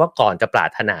นั่นแปลว่าก่อนจะปรา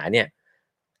รถนาเนี่ย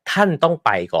ท่านต้องไ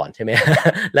ปก่อนใช่ไหม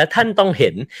และท่านต้องเห็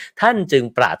นท่านจึง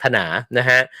ปรารถนานะ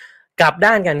ฮะกลับ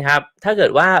ด้านกันครับถ้าเกิ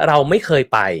ดว่าเราไม่เคย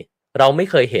ไปเราไม่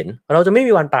เคยเห็นเราจะไม่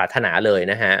มีวันปรารถนาเลย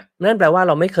นะฮะนั่นแปลว่าเ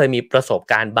ราไม่เคยมีประสบ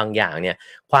การณ์บางอย่างเนี่ย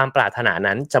ความปรารถนา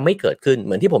นั้นจะไม่เกิดขึ้นเห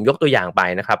มือนที่ผมยกตัวอย่างไป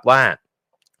นะครับว่า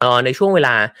ในช่วงเวล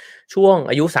าช่วง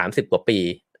อายุ30กว่าปี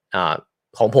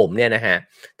ของผมเนี่ยนะฮะ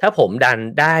ถ้าผมดัน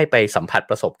ได้ไปสัมผัส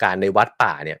ประสบการณ์ในวัด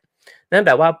ป่าเนี่ยนั่นแป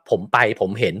ลว่าผมไปผม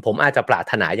เห็นผมอาจจะปราร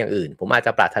ถนาอย่างอื่นผมอาจจ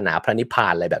ะปรารถนาพระนิพพา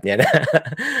นอะไรแบบนี้นะ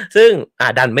ซึ่ง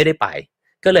ดันไม่ได้ไป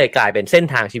ก็เลยกลายเป็นเส้น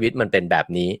ทางชีวิตมันเป็นแบบ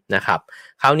นี้นะครับ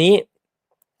คราวนี้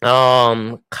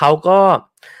เขาก็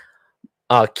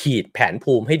ขีดแผน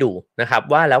ภูมิให้ดูนะครับ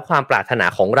ว่าแล้วความปรารถนา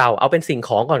ของเราเอาเป็นสิ่งข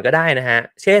องก่อนก็ได้นะฮะ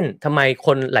เช่นทำไมค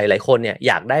นหลายๆคนเนี่ยอ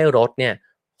ยากได้รถเนี่ย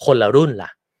คนละรุ่นล่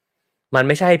ะมันไ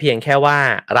ม่ใช่เพียงแค่ว่า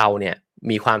เราเนี่ย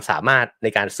มีความสามารถใน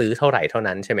การซื้อเท่าไหร่เท่า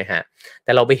นั้นใช่ไหมฮะแ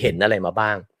ต่เราไปเห็นอะไรมาบ้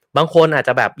างบางคนอาจจ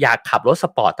ะแบบอยากขับรถส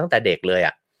ปอร์ตตั้งแต่เด็กเลยอ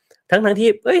ะทั้งที่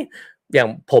อย่าง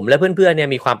ผมและเพื่อนๆเนี่ย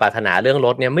มีความปรารถนาเรื่องร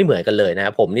ถเนี่ยไม่เหมือนกันเลยน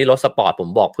ะผมนี่รถสปอร์ตผม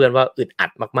บอกเพื่อนว่าอึดอั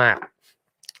ดมาก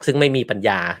ๆซึ่งไม่มีปัญญ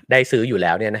าได้ซื้ออยู่แ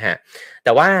ล้วเนี่ยนะฮะแ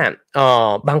ต่ว่า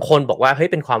บางคนบอกว่าเฮ้ย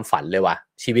เป็นความฝันเลยว่ะ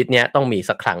ชีวิตเนี้ยต้องมี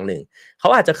สักครั้งหนึ่งเขา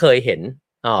อาจจะเคยเห็น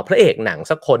พระเอกหนัง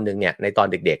สักคนหนึ่งเนี่ยในตอน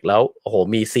เด็กๆแล้วโอ้โห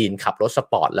มีซีนขับรถส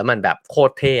ปอร์ตแล้วมันแบบโค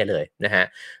ตรเท่เลยนะฮะ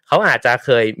เขาอาจจะเค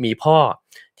ยมีพ่อ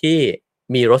ที่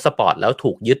มีรถสปอร์ตแล้ว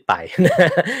ถูกยึดไป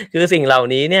คือสิ่งเหล่า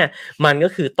นี้เนี่ยมันก็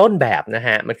คือต้นแบบนะฮ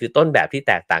ะมันคือต้นแบบที่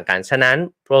แตกต่างกันฉะนั้น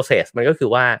process มันก็คือ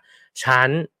ว่าฉัน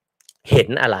เห็น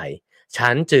อะไรฉั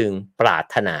นจึงปราร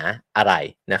ถนาอะไร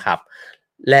นะครับ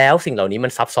แล้วสิ่งเหล่านี้มั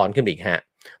นซับซ้อนขึ้นอีกฮะ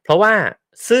เพราะว่า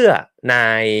เสื้อใน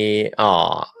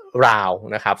ราว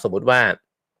นะครับสมมุติว่า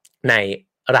ใน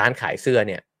ร้านขายเสื้อ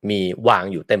เนี่ยมีวาง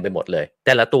อยู่เต็มไปหมดเลยแ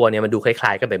ต่ละตัวเนี่ยมันดูคล้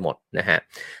ายๆกันไปหมดนะฮะ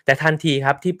แต่ทันทีค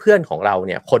รับที่เพื่อนของเราเ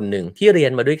นี่ยคนหนึ่งที่เรีย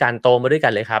นมาด้วยกันโตมาด้วยกั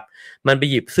นเลยครับมันไป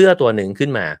หยิบเสื้อตัวหนึ่งขึ้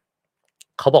นมา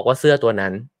เขาบอกว่าเสื้อตัวนั้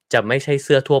นจะไม่ใช่เ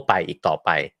สื้อทั่วไปอีกต่อไป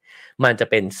มันจะ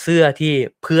เป็นเสื้อที่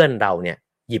เพื่อนเราเนี่ย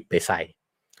หยิบไปใส่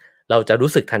เราจะ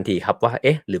รู้สึกทันทีครับว่าเ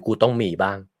อ๊ะหรือกูต้องมี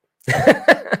บ้าง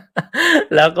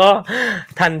แล้วก็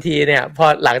ทันทีเนี่ยพอ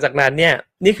หลังจากนั้นเนี่ย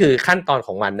นี่คือขั้นตอนข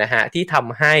องมันนะฮะที่ท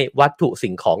ำให้วัตถุ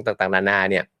สิ่งของต่างๆนานา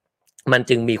เนี่ยมัน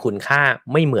จึงมีคุณค่า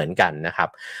ไม่เหมือนกันนะครับ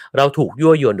เราถูกยั่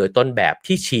วยวนโดยต้นแบบ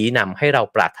ที่ชี้นำให้เรา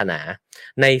ปรารถนา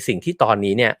ในสิ่งที่ตอน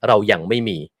นี้เนี่ยเรายังไม่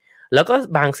มีแล้วก็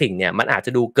บางสิ่งเนี่ยมันอาจจ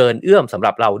ะดูเกินเอื้อมสำห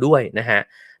รับเราด้วยนะฮะ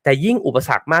แต่ยิ่งอุป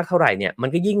สรรคมากเท่าไหร่เนี่ยมัน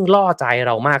ก็ยิ่งล่อใจเ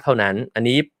รามากเท่านั้นอัน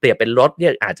นี้เปรียบเป็นรถเนี่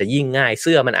ยอาจจะยิ่งง่ายเ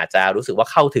สื้อมันอาจจะรู้สึกว่า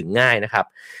เข้าถึงง่ายนะครับ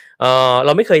เร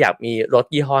าไม่เคยอยากมีรถ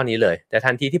ยี่ห้อนี้เลยแต่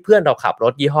ทันทีที่เพื่อนเราขับร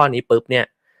ถยี่ห้อนี้ปุ๊บเนี่ย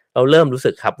เราเริ่มรู้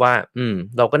สึกครับว่า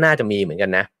เราก็น่าจะมีเหมือนกั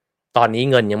นนะตอนนี้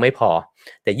เงินยังไม่พอ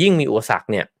แต่ยิ่งมีอุปสรรค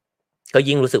เนี่ยก็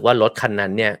ยิ่งรู้สึกว่ารถคันนั้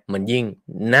นเนี่ยมันยิ่ง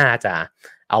น่าจะ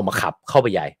เอามาขับเข้าไป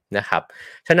ใหญ่นะครับ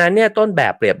ฉะนั้นเนี่ยต้นแบ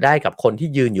บเปรียบได้กับคนที่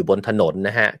ยืนอยู่บนถนนน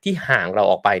ะฮะที่ห่างเรา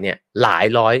ออกไปเนี่ยหลาย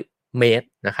ร้อยเมตร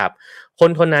นะครับค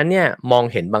นนั้นเนี่ยมอง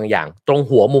เห็นบางอย่างตรง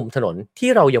หัวมุมถนนที่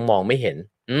เรายังมองไม่เห็น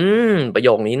ประโย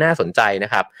คนี้น่าสนใจน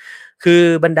ะครับคือ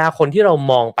บรรดาคนที่เรา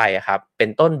มองไปครับเป็น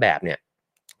ต้นแบบเนี่ย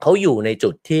เขาอยู่ในจุ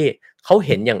ดที่เขาเ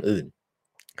ห็นอย่างอื่น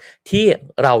ที่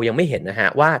เรายังไม่เห็นนะฮะ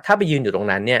ว่าถ้าไปยืนอยู่ตรง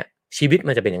นั้นเนี่ยชีวิต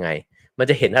มันจะเป็นยังไงมัน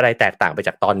จะเห็นอะไรแตกต่างไปจ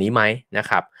ากตอนนี้ไหมนะ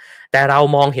ครับแต่เรา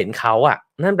มองเห็นเขาอ่ะ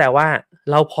นั่นแปลว่า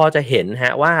เราพอจะเห็นฮ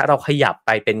ะว่าเราขยับไป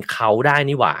เป็นเขาได้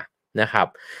นี่หว่านะครับ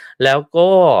แล้วก็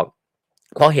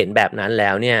พอเห็นแบบนั้นแล้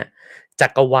วเนี่ยจั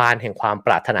กรวาลแห่งความป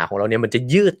รารถนาของเราเนี่ยมันจะ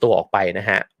ยืดตัวออกไปนะ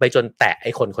ฮะไปจนแตะไ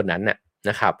อ้คนนั้นน่ะ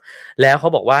นะครับแล้วเขา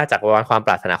บอกว่าจักรวาลความป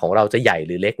รารถนาของเราจะใหญ่ห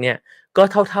รือเล็กเนี่ยก็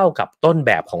เท่ากับต้นแ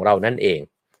บบของเรานั่นเอง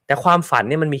แต่ความฝัน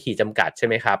เนี่ยมันมีขีดจำกัดใช่ไ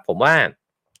หมครับผมว่า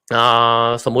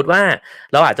สมมุติว่า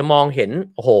เราอาจจะมองเห็น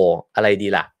โอ้โหอะไรดี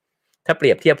ล่ะถ้าเป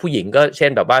รียบเทียบผู้หญิงก็เช่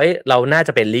นแบบว่าเราน่าจ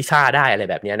ะเป็นลิซ่าได้อะไร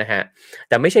แบบนี้นะฮะ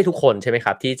แต่ไม่ใช่ทุกคนใช่ไหมค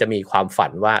รับที่จะมีความฝั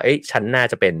นว่าฉันน่า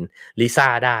จะเป็นลิซ่า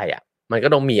ได้อะ มันก็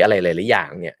ต้องมีอะไรหลายๆอย่าง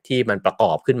เนี่ยที่มันประก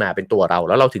อบขึ้นมาเป็นตัวเราแ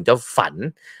ล้วเราถึงจะฝัน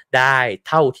ได้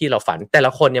เท่าที่เราฝันแต่ล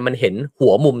ะคนเนี่ยมันเห็นหั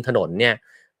วมุมถนนเนี่ย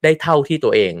ได้เท่าที่ตั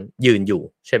วเองยืนอยู่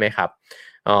ใช่ไหมครับ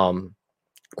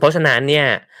เพราะฉะนั้นเนี่ย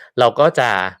เราก็จะ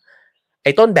ไ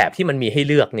อ้ต้นแบบที่มันมีให้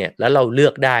เลือกเนี่ยแล้วเราเลื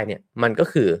อกได้เนี่ยมันก็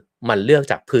คือมันเลือก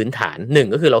จากพื้นฐานหนึ่ง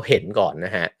ก็คือเราเห็นก่อนน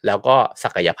ะฮะแล้วก็ศั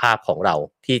กยภาพของเรา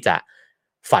ที่จะ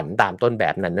ฝันตามต้นแบ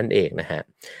บนั้นนั่นเองนะฮะ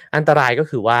อันตรายก็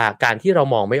คือว่าการที่เรา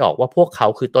มองไม่ออกว่าพวกเขา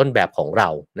คือต้นแบบของเรา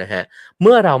นะฮะเ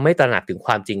มื่อเราไม่ตระหนักถึงค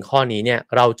วามจริงข้อนี้เนี่ย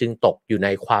เราจึงตกอยู่ใน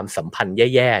ความสัมพันธ์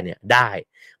แย่ๆเนี่ยได้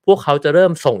พวกเขาจะเริ่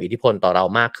มส่งอิทธิพลต่อเรา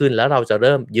มากขึ้นแล้วเราจะเ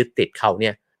ริ่มยึดติดเขาเ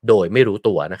นี่ยโดยไม่รู้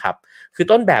ตัวนะครับคือ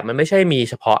ต้นแบบมันไม่ใช่มี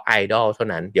เฉพาะไอดอลเท่า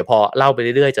นั้นเดี๋ยวพอเล่าไป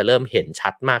เรื่อยๆจะเริ่มเห็นชั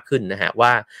ดมากขึ้นนะฮะว่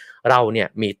าเราเนี่ย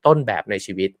มีต้นแบบใน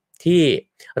ชีวิตที่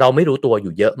เราไม่รู้ตัวอ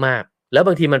ยู่เยอะมากแล้วบ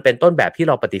างทีมันเป็นต้นแบบที่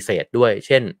เราปฏิเสธด้วยเ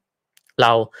ช่นเร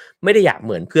าไม่ได้อยากเ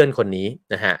หมือนเพื่อนคนนี้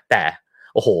นะฮะแต่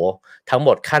โอ้โหทั้งหม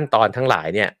ดขั้นตอนทั้งหลาย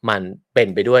เนี่ยมันเป็น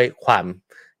ไปด้วยความ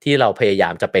ที่เราพยายา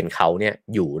มจะเป็นเขาเนี่ย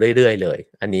อยู่เรื่อยๆเลย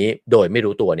อันนี้โดยไม่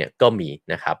รู้ตัวเนี่ยก็มี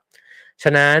นะครับฉ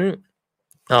ะนั้น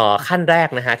ขั้นแรก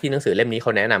นะฮะที่หนังสือเล่มนี้เข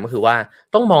าแนะนำก็คือว่า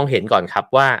ต้องมองเห็นก่อนครับ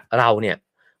ว่าเราเนี่ย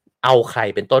เอาใคร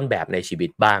เป็นต้นแบบในชีวิ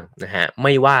ตบ้างนะฮะไ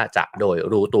ม่ว่าจะโดย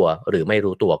รู้ตัวหรือไม่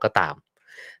รู้ตัวก็ตาม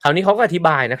คราวนี้เขาก็อธิบ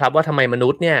ายนะครับว่าทำไมมนุ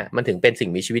ษย์เนี่ยมันถึงเป็นสิ่ง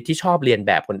มีชีวิตที่ชอบเรียนแ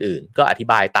บบคนอื่นก็อธิ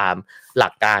บายตามหลั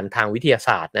กการทางวิทยาศ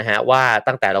าสตร์นะฮะว่า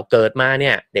ตั้งแต่เราเกิดมาเ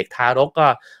นี่ยเด็กทารกก็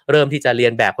เริ่มที่จะเรีย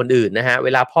นแบบคนอื่นนะฮะเว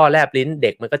ลาพ่อแลบลิ้นเ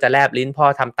ด็กมันก็จะแลบลิ้นพ่อ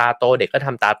ทำตาโตเด็กก็ท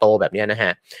ำตาโตแบบนี้นะฮ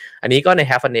ะอันนี้ก็ใน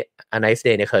Have a Nice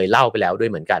Day เนี่ยเคยเล่าไปแล้วด้วย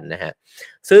เหมือนกันนะฮะ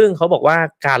ซึ่งเขาบอกว่า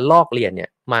การลอกเรียนเนี่ย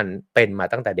มันเป็นมา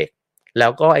ตั้งแต่เด็กแล้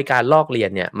วก็ไอการลอกเรียน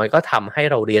เนี่ยมันก็ทำให้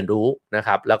เราเรียนรู้นะค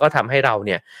รับแล้วก็ทำให้เรา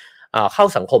เนี่ยเข้า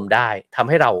สังคมได้ทำ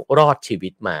ให้เรารอดชีวิ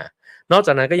ตมานอกจ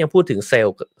ากนั้นก็ยังพูดถึงเซ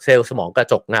ลล์สมองกระ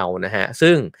จกเงานะฮะ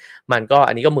ซึ่งมันก็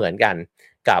อันนี้ก็เหมือนกัน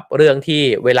กับเรื่องที่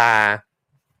เวลา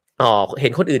เห็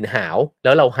นคนอื่นหาวแ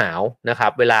ล้วเราหาวนะครั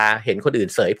บเวลาเห็นคนอื่น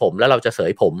เสยผมแล้วเราจะเส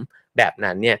ยผมแบบ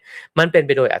นั้นเนี่ยมันเป็นไ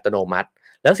ปโดยอัตโนมัติ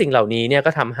แล้วสิ่งเหล่านี้เนี่ย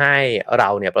ก็ทำให้เรา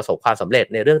เนี่ยประสบความสำเร็จ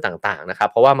ในเรื่องต่างๆนะครับ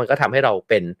เพราะว่ามันก็ทำให้เรา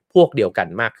เป็นพวกเดียวกัน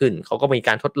มากขึ้นเขาก็มีก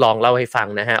ารทดลองเล่าให้ฟัง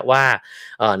นะฮะว่า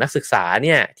นักศึกษาเ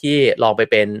นี่ยที่ลองไป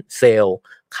เป็นเซลล์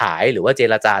ขายหรือว่าเจ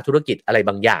รจาธุรกิจอะไร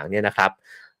บางอย่างเนี่ยนะครับ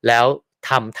แล้ว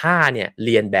ทำท่าเนี่ยเ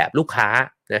รียนแบบลูกค้า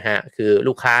นะฮะคือ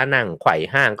ลูกค้านั่งไขว่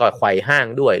ห้างก็ไขว่ห้าง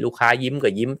ด้วยลูกค้ายิ้มก็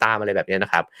ยิ้มตามอะไรแบบนี้น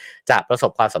ะครับจะประส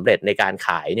บความสำเร็จในการข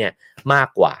ายเนี่ยมาก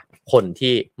กว่าคน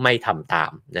ที่ไม่ทำตา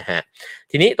มนะฮะ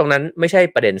ทีนี้ตรงนั้นไม่ใช่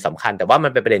ประเด็นสำคัญแต่ว่ามั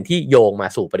นเป็นประเด็นที่โยงมา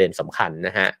สู่ประเด็นสำคัญน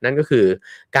ะฮะนั่นก็คือ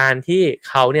การที่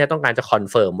เขาเนี่ยต้องการจะคอน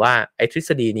เฟิร์มว่าไอ้ทฤษ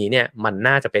ฎีนี้เนี่ยมัน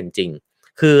น่าจะเป็นจริง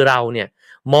คือเราเนี่ย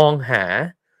มองหา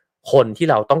คนที่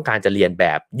เราต้องการจะเรียนแบ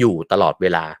บอยู่ตลอดเว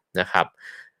ลานะครับ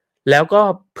แล้วก็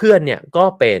เพื่อนเนี่ยก็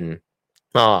เป็น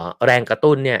แรงกระ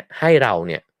ตุ้นเนี่ยให้เรา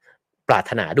เนี่ยปราร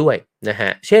ถนาด้วยนะฮ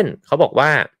ะเช่นเขาบอกว่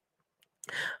า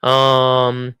เอ่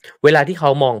อเวลาที่เขา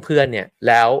มองเพื่อนเนี่ยแ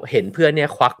ล้วเห็นเพื่อนเนี่ย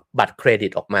ควักบัตรเครดิ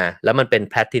ตออกมาแล้วมันเป็น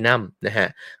แพลทินัมนะฮะ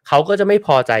เขาก็จะไม่พ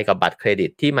อใจกับบัตรเครดิต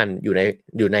ที่มันอ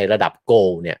ยู่ในระดับโก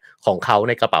ลเนี่ยของเขาใ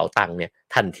นกระเป๋าตังค์เนี่ย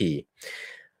ทันที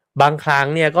บางครั้ง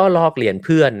เนี่ยก็ลอกเลียนเ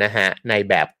พื่อนนะฮะใน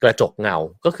แบบกระจกเงา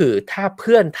ก็คือถ้าเ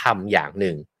พื่อนทำอย่างห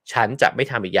นึ่งฉันจะไม่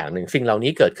ทำอีกอย่างหนึ่งสิ่งเหล่า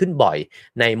นี้เกิดขึ้นบ่อย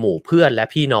ในหมู่เพื่อนและ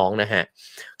พี่น้องนะฮะ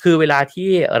คือเวลาที่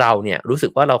เราเนี่ยรู้สึ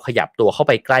กว่าเราขยับตัวเข้าไ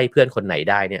ปใกล้เพื่อนคนไหน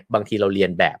ได้เนี่ยบางทีเราเรีย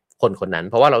นแบบคนคนนั้น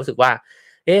เพราะว่าเรารู้สึกว่า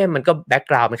มันก็แบ็ก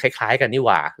กราวด์มันคล้ายๆกันนี่ห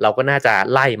ว่าเราก็น่าจะ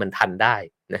ไล่มันทันได้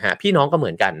นะฮะพี่น้องก็เหมื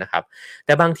อนกันนะครับแ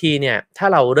ต่บางทีเนี่ยถ้า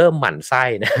เราเริ่มหมั่นไส้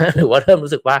นะหรือว่าเริ่ม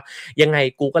รู้สึกว่ายังไง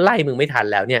กูก็ไล่มึงไม่ทัน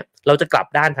แล้วเนี่ยเราจะกลับ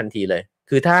ด้านทันทีเลย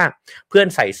คือถ้าเพื่อน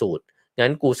ใส่สูทงั้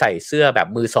นกูใส่เสื้อแบบ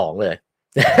มือสองเลย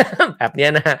แบบนี้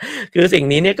นะฮะคือสิ่ง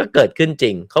นี้เนี่ยก็เกิดขึ้นจ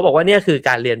ริงเขาบอกว่าเนี่ยคือก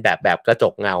ารเรียนแบบกระจ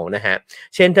กเงานะฮะ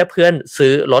เช่นถ้าเพื่อน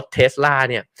ซื้อรถ Tesla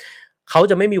เนี่ยเขา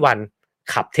จะไม่มีวัน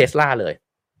ขับ Tesla เลย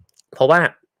เพราะว่า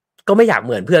ก็ไม่อยากเ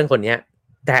หมือนเพื่อนคนนี้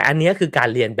แต่อันนี้คือการ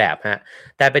เรียนแบบฮะ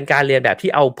แต่เป็นการเรียนแบบที่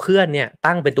เอาเพื่อนเนี่ย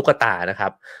ตั้งเป็นตุ๊กตานะครั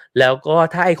บแล้วก็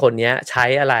ถ้าไอ้คนนี้ใช้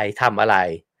อะไรทำอะไร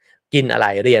กินอะไร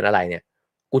เรียนอะไรเนี่ย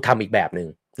กูทำอีกแบบนึง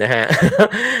นะฮะ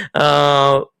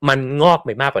มันงอกไป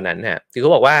มากกว่านั้นฮะคือเขา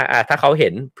บอกว่าถ้าเขาเห็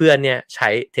นเพื่อนเนี่ยใช้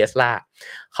Tesla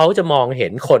เขาจะมองเห็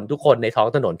นคนทุกคนในท้อง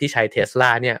ถนนที่ใช้ Tesla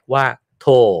เนี่ยว่าโ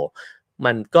ธ่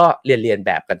มันก็เรียนแ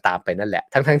บบกันตามไปนั่นแหละ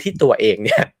ทั้งที่ตัวเองเ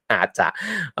นี่ยอาจจะ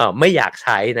ไม่อยากใ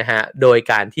ช้นะฮะโดย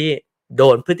การที่โด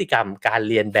นพฤติกรรมการ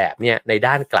เรียนแบบเนี่ยใน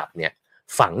ด้านกลับเนี่ย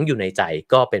ฝังอยู่ในใจ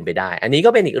ก็เป็นไปได้อันนี้ก็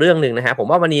เป็นอีกเรื่องนึงนะฮะผม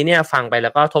ว่าวันนี้เนี่ยฟังไปแล้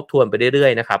วก็ทบทวนไปเรื่อ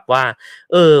ยๆนะครับว่า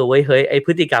เว้ยเฮ้ยไอพ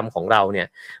ฤติกรรมของเราเนี่ย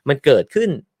มันเกิดขึ้น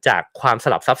จากความส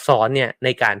ลับซับซ้อนเนี่ยใน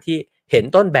การที่เห็น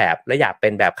ต้นแบบและอยากเป็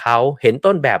นแบบเขาเห็น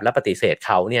ต้นแบบและปฏิเสธเ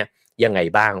ขาเนี่ยยังไง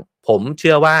บ้างผมเ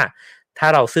ชื่อว่าถ้า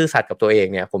เราซื่อสัตย์กับตัวเอง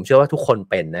เนี่ยผมเชื่อว่าทุกคน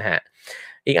เป็นนะฮะ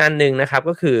อีกอันนึงนะครับ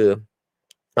ก็คือ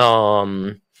เอ่อ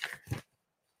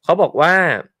เขาบอกว่า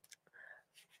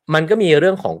มันก็มีเ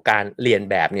รื่องของการเรียน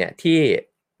แบบเนี่ยที่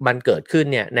มันเกิดขึ้น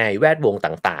เนี่ยในแวดวง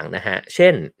ต่างๆนะฮะเช่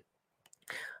น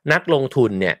นักลงทุ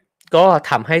นเนี่ยก็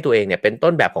ทำให้ตัวเองเนี่ยเป็นต้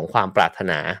นแบบของความปรารถ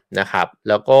นานะครับ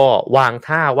แล้วก็วาง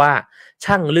ท่าว่า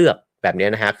ช่างเลือกแบบนี้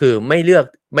นะฮะคือไม่เลือก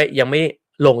ไม่ยังไม่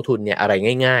ลงทุนเนี่ยอะไร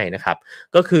ง่ายๆนะครับ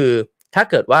ก็คือถ้า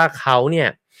เกิดว่าเขาเนี่ย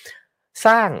ส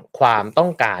ร้างความต้อ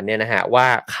งการเนี่ยนะฮะว่า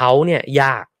เขาเนี่ยย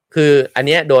ากคืออันเ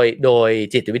นี้ยโดย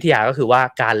จิตวิทยาก็คือว่า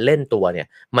การเล่นตัวเนี่ย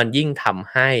มันยิ่งท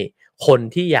ำให้คน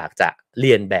ที่อยากจะเ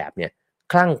รียนแบบเนี่ย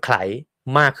คลั่งไคล้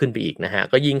มากขึ้นไปอีกนะฮะ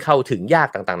ก็ยิ่งเข้าถึงยาก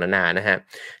ต่างๆนานานะฮะ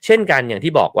เช่นกันอย่าง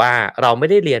ที่บอกว่าเราไม่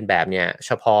ได้เรียนแบบเนี่ยเ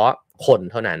ฉพาะคน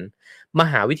เท่านั้นม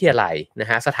หาวิทยาลัยนะ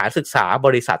ฮะสถานศึกษาบ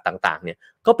ริษัทต่างๆเนี่ย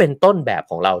ก็เป็นต้นแบบ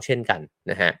ของเราเช่นกัน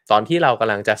นะฮะตอนที่เราก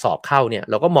ำลังจะสอบเข้าเนี่ย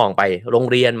เราก็มองไปโรง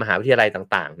เรียนมหาวิทยาลัย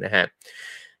ต่างๆนะฮะ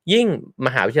ยิ่งม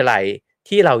หาวิทยาลัย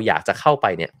ที่เราอยากจะเข้าไป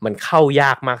เนี่ยมันเข้าย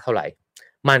ากมากเท่าไหร่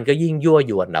มันก็ยิ่งยั่ว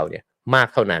ยวนเราเนี่ยมาก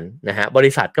เท่านั้นนะฮะบ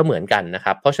ริษัทก็เหมือนกันนะค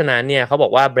รับเพราะฉะนั้นเนี่ยเขาบอ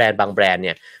กว่าแบรนด์บางแบรนด์เ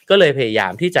นี่ยก็เลยพยายา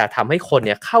มที่จะทำให้คนเ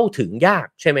นี่ยเข้าถึงยาก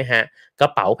ใช่ไหมฮะกร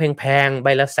ะเป๋าแพงๆใบ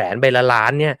ละแสนใบละล้า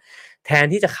นเนี่ยแทน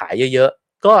ที่จะขายเยอะ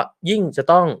ๆก็ยิ่งจะ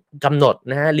ต้องกำหนด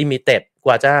นะฮะลิมิเต็ดก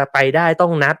ว่าจะไปได้ต้อ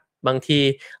งนัดบางที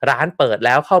ร้านเปิดแ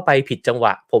ล้วเข้าไปผิดจังหว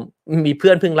ะผมมีเพื่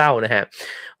อนเพิ่งเล่านะฮะ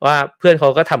ว่าเพื่อนเขา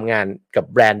ก็ทำงานกับ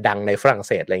แบรนด์ดังในฝรั่งเ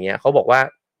ศสอะไรเงี้ยเขาบอกว่า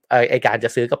ไอการจะ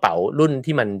ซื้อกระเป๋ารุ่น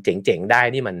ที่มันเจ๋งๆได้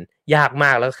นี่มันยากม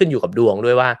ากแล้วขึ้นอยู่กับดวงด้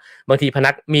วยว่าบางทีพ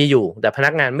นักมีอยู่แต่พนั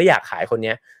กงานไม่อยากขายคนเ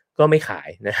นี้ยก็ไม่ขาย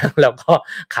นะแล้วก็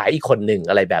ขายอีกคนหนึ่ง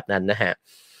อะไรแบบนั้นนะฮะ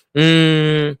อื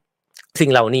มสิ่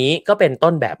งเหล่านี้ก็เป็น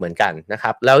ต้นแบบเหมือนกันนะค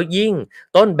รับแล้วยิ่ง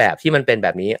ต้นแบบที่มันเป็นแบ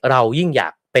บนี้เรายิ่งอยา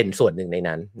กเป็นส่วนหนึ่งใน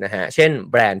นั้นนะฮะเช่น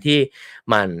แบรนด์ที่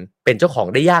มันเป็นเจ้าของ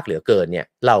ได้ยากเหลือเกินเนี่ย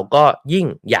เราก็ยิ่ง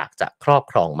อยากจะครอบ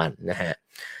ครองมันนะฮะ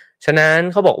ฉะนั้น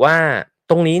เขาบอกว่า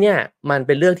ตรงนี้เนี่ยมันเ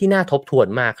ป็นเรื่องที่น่าทบทวน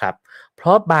มากครับเพร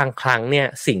าะบางครั้งเนี่ย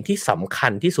สิ่งที่สำคั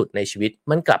ญที่สุดในชีวิต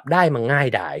มันกลับได้มาง่าย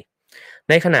ดาย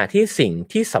ในขณะที่สิ่ง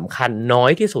ที่สำคัญน้อ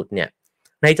ยที่สุดเนี่ย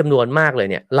ในจำนวนมากเลย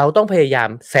เนี่ยเราต้องพยายาม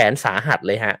แสนสาหัสเ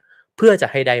ลยฮะเพื่อจะ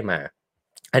ให้ได้มา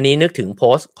อันนี้นึกถึงโพ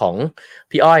สต์ของ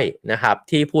พี่อ้อยนะครับ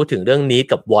ที่พูดถึงเรื่อง need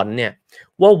กับ want เนี่ย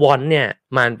ว่า want เนี่ย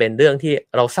มันเป็นเรื่องที่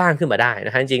เราสร้างขึ้นมาได้น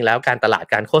ะฮะจริงๆแล้วการตลาด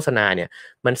การโฆษณาเนี่ย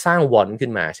มันสร้าง want ขึ้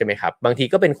นมาใช่ไหมครับบางที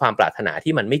ก็เป็นความปรารถนา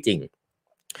ที่มันไม่จริง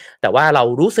แต่ว่าเรา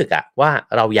รู้สึกอะว่า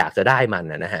เราอยากจะได้มัน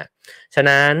นะฮะฉะ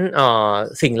นั้น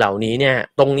สิ่งเหล่านี้เนี่ย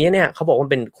ตรงนี้เนี่ยเขาบอกว่า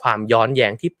เป็นความย้อนแย้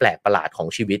งที่แปลกประหลาดของ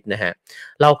ชีวิตนะฮะ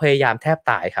เราพยายามแทบ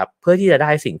ตายครับเพื่อที่จะไ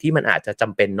ด้สิ่งที่มันอาจจะจ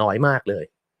ำเป็นน้อยมากเลย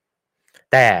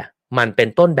แต่มันเป็น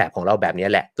ต้นแบบของเราแบบนี้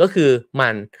แหละก็คือมั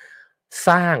นส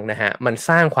ร้างนะฮะมัน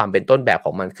สร้างความเป็นต้นแบบข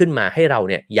องมันขึ้นมาให้เรา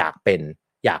เนี่ยอยากเป็น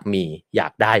อยากมีอยา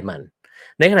กได้มัน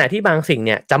ในขณะที่บางสิ่งเ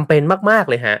นี่ยจำเป็นมากๆ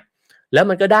เลยฮะแล้ว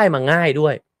มันก็ได้มาง่ายด้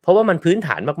วยเพราะว่ามันพื้นฐ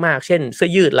านมากๆเช่นเสื้อ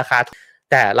ยืดราคา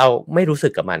แต่เราไม่รู้สึ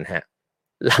กกับมันฮะ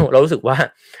เรารู้สึกว่า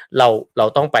เราเรา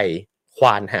ต้องไปคว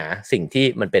านหาสิ่งที่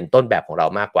มันเป็นต้นแบบของเรา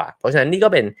มากกว่าเพราะฉะนั้นนี่ก็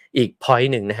เป็นอีก point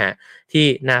หนึ่งนะฮะที่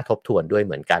น่าทบทวนด้วยเ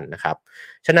หมือนกันนะครับ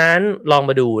ฉะนั้นลอง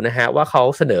มาดูนะฮะว่าเขา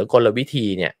เสนอกลวิธี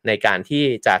เนี่ยในการที่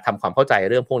จะทำความเข้าใจ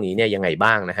เรื่องพวกนี้เนี่ยยังไง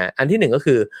บ้างนะฮะอันที่หนึ่งก็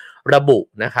คือระบุ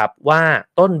นะครับว่า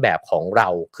ต้นแบบของเรา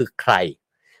คือใคร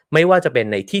ไม่ว่าจะเป็น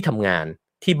ในที่ทำงาน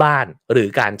ที่บ้านหรือ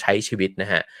การใช้ชีวิตน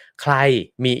ะฮะใคร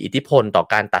มีอิทธิพลต่อ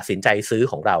การตัดสินใจซื้อ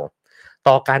ของเรา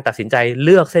ต่อการตัดสินใจเ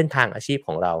ลือกเส้นทางอาชีพข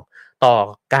องเราต่อ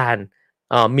การ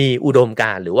มีอุดมก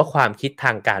ารณ์หรือว่าความคิดท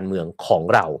างการเมืองของ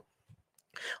เรา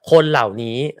คนเหล่า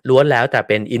นี้ล้วนแล้วแต่เ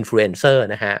ป็นอินฟลูเอนเซอร์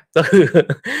นะฮะก็คือ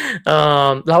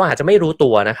เราอาจจะไม่รู้ตั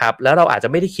วนะครับแล้วเราอาจจะ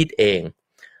ไม่ได้คิดเอง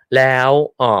แล้ว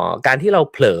การที่เรา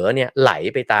เผลอเนี่ยไหล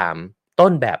ไปตามต้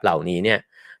นแบบเหล่านี้เนี่ย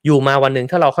อยู่มาวันหนึ่ง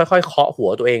ถ้าเราค่อยๆเคาะหัว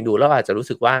ตัวเองดูแล้วอาจจะรู้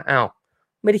สึกว่าอ้าว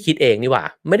ไม่ได้คิดเองนี่หว่า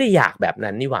ไม่ได้อยากแบบ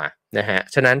นั้นนี่หว่านะฮะ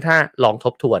ฉะนั้นถ้าลองท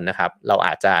บทวนนะครับเราอ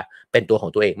าจจะเป็นตัวขอ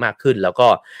งตัวเองมากขึ้นแล้วก็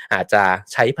อาจจะ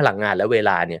ใช้พลังงานและเว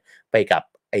ลาเนี่ยไปกับ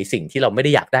ไอสิ่งที่เราไม่ไ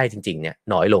ด้อยากได้จริงๆเนี่ย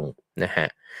น้อยลงนะฮะ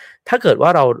ถ้าเกิดว่า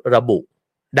เราระบุ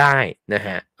ได้นะฮ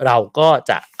ะเราก็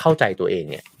จะเข้าใจตัวเอง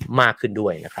เนี่ยมากขึ้นด้ว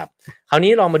ยนะครับคราว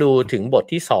นี้ลองมาดูถึงบท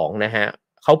ที่2นะฮะ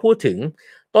เขาพูดถึง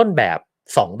ต้นแบบ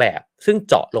2แบบซึ่ง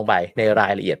เจาะลงไปในรา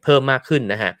ยละเอียดเพิ่มมากขึ้น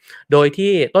นะฮะโดย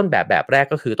ที่ต้นแบบแบบแรก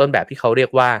ก็คือต้นแบบที่เขาเรีย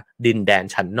กว่าดินแดน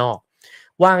ชั้นนอก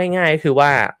ว่าง่ายๆคือว่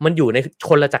ามันอยู่ใน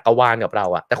คนละจักรวาลกับเรา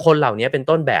อะแต่คนเหล่านี้เป็น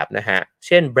ต้นแบบนะฮะเ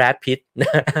ช่นแบรดพิตต์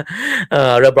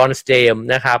เรบรอนสเจมส์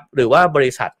นะครับหรือว่าบ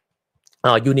ริษัท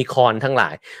ยูนิคอร์นทั้งหลา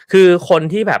ยคือคน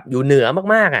ที่แบบอยู่เหนือ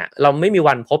มากๆอ่ะเราไม่มี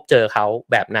วันพบเจอเขา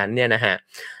แบบนั้นเนี่ยนะฮะ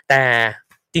แต่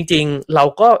จริงๆเรา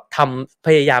ก็พ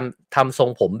ยายามทำทรง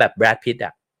ผมแบบแบรดพิตต์อ่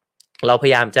ะเราพ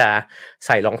ยายามจะใ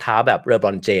ส่รองเท้าแบบเรบร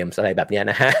อนเจมส์อะไรแบบเนี้ย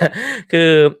นะฮะคื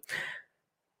อ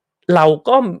เรา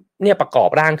ก็ เนี่ยประกอบ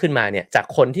ร่างขึ้นมาเนี่ยจาก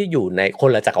คนที่อยู่ในคน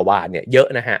ละจักรวาลเนี่ยเยอะ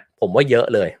นะฮะผมว่าเยอะ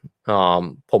เลย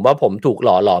ผมว่าผมถูกห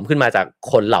ล่อหลอมขึ้นมาจาก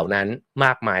คนเหล่านั้นม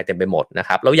ากมายเต็มไปหมดนะค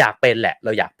รับเราอยากเป็นแหละเร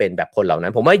าอยากเป็นแบบคนเหล่านั้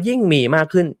นผมว่ายิ่งมีมาก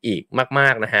ขึ้นอีกมา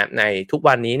กๆนะฮะในทุก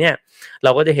วันนี้เนี่ยเร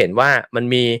าก็จะเห็นว่ามัน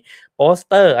มีโปส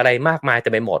เตอร์อะไรมากมายเต็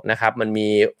มไปหมดนะครับมันมี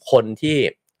คนที่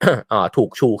ถูก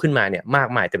ชูขึ้นมาเนี่ยมาก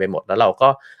มายเต็มไปหมดแล้วเราก็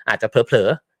อาจจะเผลอ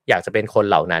ๆอยากจะเป็นคน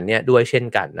เหล่านั้นเนี่ยด้วยเช่น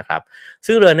กันนะครับ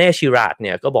ซึ่งเรเน่ชิราดเ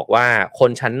นี่ยก็บอกว่าค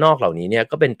นชั้นนอกเหล่านี้เนี่ย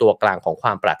ก็เป็นตัวกลางของคว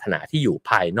ามปรารถนาที่อยู่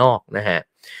ภายนอกนะฮะ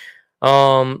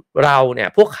เราเนี่ย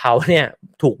พวกเขาเนี่ย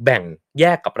ถูกแบ่งแย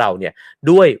กกับเราเนี่ย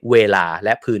ด้วยเวลาแล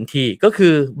ะพื้นที่ก็คื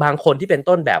อบางคนที่เป็น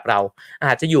ต้นแบบเราอ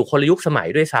าจจะอยู่คนละยุคสมัย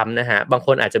ด้วยซ้ำนะฮะบางค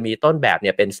นอาจจะมีต้นแบบเ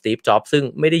นี่ยเป็นสตีฟจ็อบส์ซึ่ง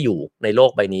ไม่ได้อยู่ในโล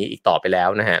กใบนี้อีกต่อไปแล้ว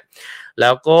นะฮะแล้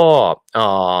วก็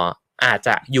อาจจ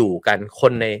ะอยู่กันค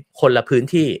นในคนละพื้น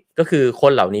ที่ก็คือค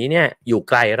นเหล่านี้เนี่ยอยู่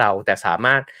ไกลเราแต่สาม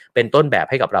ารถเป็นต้นแบบ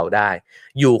ให้กับเราได้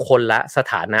อยู่คนละส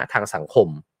ถานะทางสังคม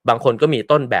บางคนก็มี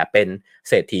ต้นแบบเป็น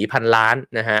เศรษฐีพันล้าน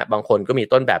นะฮะบางคนก็มี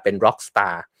ต้นแบบเป็นร็อกสตา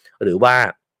ร์หรือว่า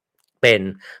เป็น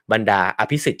บรรดาอ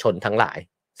ภิสิทธิชนทั้งหลาย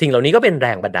สิ่งเหล่านี้ก็เป็นแร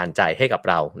งบันดาลใจให้กับ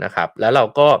เรานะครับแล้วเรา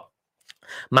ก็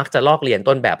มักจะลอกเลียน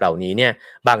ต้นแบบเหล่านี้เนี่ย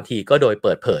บางทีก็โดยเ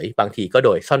ปิดเผยบางทีก็โด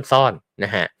ยซ่อนๆน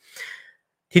ะฮะ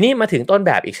ทีนี้มาถึงต้นแ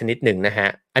บบอีกชนิดหนึ่งนะฮะ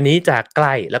อันนี้จะใก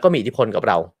ล้แล้วก็มีอิทธิพลกับ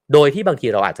เราโดยที่บางที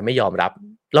เราอาจจะไม่ยอมรับ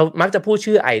เรามักจะพูด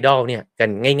ชื่อไอดอลเนี่ยกัน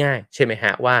ง่ายๆใช่ไหมฮ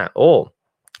ะว่าโอ้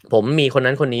ผมมีคน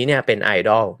นั้นคนนี้เนี่ยเป็นไอด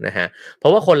อลนะฮะเพรา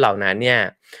ะว่าคนเหล่านั้นเนี่ย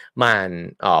มัน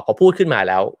พอพูดขึ้นมา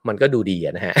แล้วมันก็ดูดี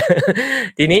นะฮะ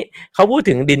ทีนี้เขาพูด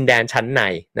ถึงดินแดนชั้นใน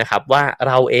นะครับว่า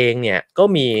เราเองเนี่ยก็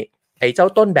มีไอ้เจ้า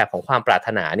ต้นแบบของความปรารถ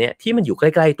นาเนี่ยที่มันอยู่ใก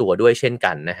ล้ๆตัวด้วยเช่น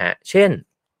กันนะฮะเช่น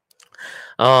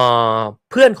เอ่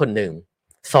เพื่อนคนหนึ่ง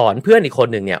สอนเพื่อนอีกคน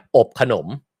หนึ่งเนี่ยอบขนม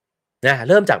นะ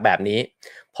เริ่มจากแบบนี้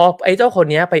พอไอ้เจ้าคน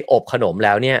นี้ไปอบขนมแ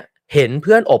ล้วเนี่ยเห็นเ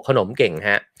พื่อนอบขนมเก่ง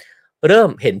ฮะเริ่ม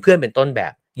เห็นเพื่อนเป็นต้นแบ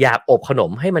บอยากอบขน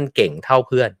มให้มันเก่งเท่าเ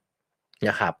พื่อนน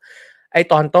ะครับไอ้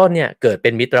ตอนต้นเนี่ยเกิดเป็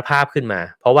นมิตรภาพขึ้นมา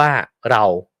เพราะว่าเรา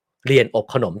เรียนอบ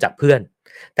ขนมจากเพื่อน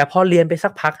แต่พอเรียนไปสั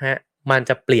กพักฮะมัน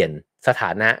จะเปลี่ยนสถ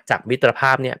านะจากมิตรภ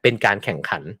าพเนี่ยเป็นการแข่ง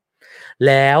ขันแ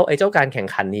ล้วไอ้เจ้าการแข่ง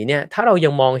ขันนี้เนี่ยถ้าเรายั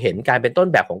งมองเห็นการเป็นต้น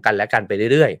แบบของกันและกันไป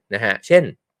เรื่อยๆนะฮะเช่น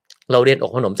เราเรียนอ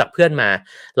บขนมจากเพื่อนมา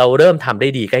เราเริ่มทำได้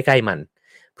ดีใกล้ๆมัน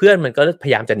เพื่อนมันก็พ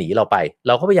ยายามจะหนีเราไปเ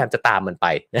ราก็พยายามจะตามมันไป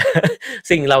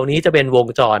สิ่งเหล่านี้จะเป็นวง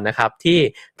จรนะครับที่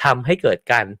ทำให้เกิด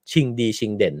การชิงดีชิ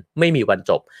งเด่นไม่มีวัน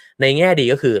จบในแง่ดี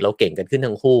ก็คือเราเก่งกันขึ้น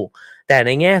ทั้งคู่แต่ใน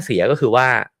แง่เสียก็คือว่า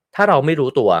ถ้าเราไม่รู้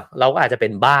ตัวเราก็อาจจะเป็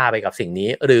นบ้าไปกับสิ่งนี้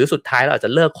หรือสุดท้ายเราอาจจ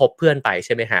ะเลิกคบเพื่อนไปใ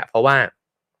ช่ไหมฮะเพราะว่า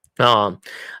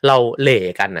เราเหล่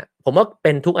กันน่ะผมว่าเ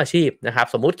ป็นทุกอาชีพนะครับ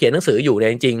สมมุติเขียนหนังสืออยู่เนี่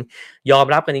ยจริงๆยอม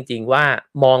รับกันจริงๆว่า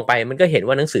มองไปมันก็เห็น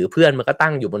ว่าหนังสือเพื่อนมันก็ตั้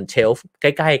งอยู่บนเชลฟ์ใก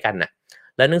ล้ๆกันน่ะ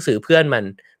แล้วหนังสือเพื่อนมัน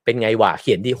เป็นไงวะเ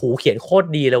ขียนดีหูเขียนโคตร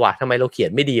ดีเลยวะทำไมเราเขีย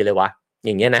นไม่ดีเลยวะอ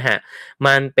ย่างเงี้ยนะฮะ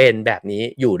มันเป็นแบบนี้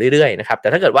อยู่เรื่อยๆนะครับแต่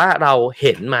ถ้าเกิดว่าเราเ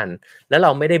ห็นมันแล้วเร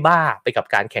าไม่ได้บ้าไปกับ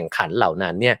การแข่งขันเหล่า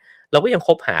นั้นเนี่ยเราก็ยังค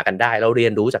บหากันได้เราเรีย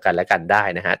นรู้จากกันและกันได้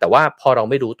นะฮะแต่ว่าพอเรา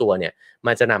ไม่รู้ตัวเนี่ย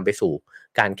มันจะนำไปสู่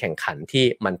การแข่งขันที่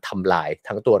มันทำลาย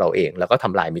ทั้งตัวเราเองแล้วก็ท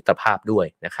ำลายมิตรภาพด้วย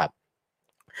นะครับ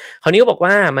คราวนี้ก็บอก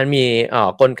ว่ามันมี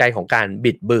กลไกของการ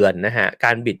บิดเบือนนะฮะก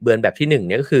ารบิดเบือนแบบที่1เ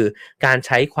นี่ยก็คือการใ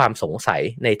ช้ความสงสัย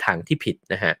ในทางที่ผิด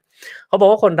นะฮะเขาบอก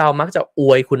ว่าคนเรามักจะอ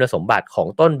วยคุณสมบัติของ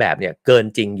ต้นแบบเนี่ยเกิน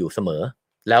จริงอยู่เสมอ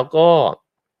แล้วก็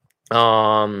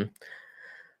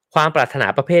ความปรารถนา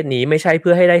ประเภทนี้ไม่ใช่เ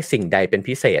พื่อให้ได้สิ่งใดเป็น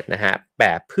พิเศษนะฮะแ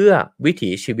ต่เพื่อวิถี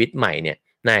ชีวิตใหม่เนี่ย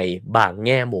ในบางแ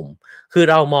ง่มุมคือ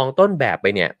เรามองต้นแบบไป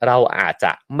เนี่ยเราอาจจ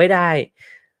ะไม่ได้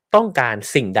ต้องการ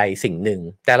สิ่งใดสิ่งหนึ่ง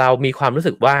แต่เรามีความรู้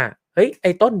สึกว่าเฮ้ยไ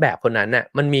อ้ต้นแบบคนนั้นน่ะ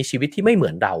มันมีชีวิตที่ไม่เหมื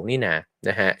อนเรานี่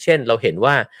นะฮะเช่นเราเห็น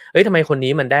ว่าเฮ้ยทำไมคน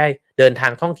นี้มันได้เดินทา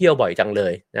งท่องเที่ยวบ่อยจังเล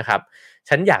ยนะครับ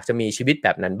ฉันอยากจะมีชีวิตแบ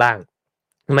บนั้นบ้าง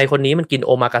ทำไมคนนี้มันกินโอ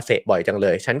มากาเสะบ่อยจังเล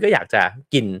ยฉันก็อยากจะ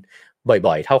กิน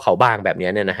บ่อยๆเท่าเขาบ้างแบบนี้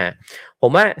เนี่ยนะฮะผ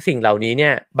มว่าสิ่งเหล่านี้เนี่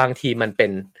ยบางทีมันเป็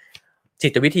นจิ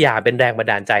ตวิทยาเป็นแรงบัน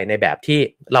ดาลใจในแบบที่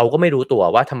เราก็ไม่รู้ตัว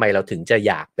ว่าทำไมเราถึงจะ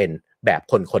อยากเป็นแบบ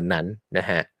คนนั้นนะ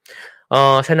ฮะ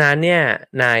ฉะนั้นเนี่ย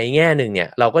ในแง่หนึ่งเนี่ย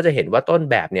เราก็จะเห็นว่าต้น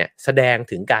แบบเนี่ยแสดง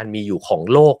ถึงการมีอยู่ของ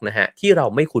โลกนะฮะที่เรา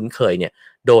ไม่คุ้นเคยเนี่ย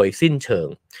โดยสิ้นเชิง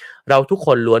เราทุกค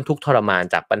นล้วนทุกข์ทรมาน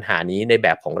จากปัญหานี้ในแบ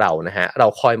บของเรานะฮะเรา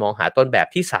คอยมองหาต้นแบบ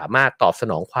ที่สามารถตอบส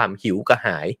นองความหิวกระห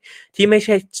ายที่ไม่ใ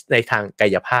ช่ในทางกา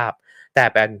ยภาพแต่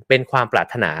เป็นความปรา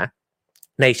รถนา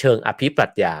ในเชิงอภิปรั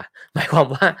ชญาหมายความ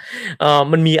ว่า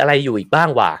มันมีอะไรอยู่อีกบ้าง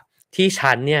วะที่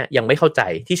ฉันเนี่ยยังไม่เข้าใจ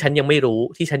ที่ฉันยังไม่รู้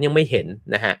ที่ฉันยังไม่เห็น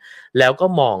นะฮะแล้วก็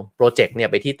มองโปรเจกต์เนี่ย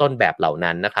ไปที่ต้นแบบเหล่า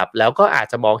นั้นนะครับแล้วก็อาจ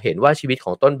จะมองเห็นว่าชีวิตข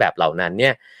องต้นแบบเหล่านั้นเนี่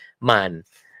ยมัน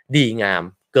ดีงาม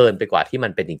เกินไปกว่าที่มั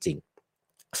นเป็นจริง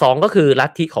ๆ2ก็คือลั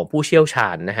ทธิของผู้เชี่ยวชา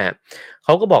ญนะฮะเข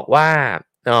าก็บอกว่า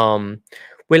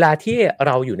เวลาที่เ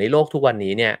ราอยู่ในโลกทุกวัน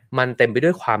นี้เนี่ยมันเต็มไปด้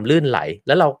วยความลื่นไหลแ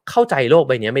ล้วเราเข้าใจโลกใ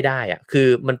บนี้ไม่ได้อะคือ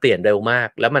มันเปลี่ยนเร็วมาก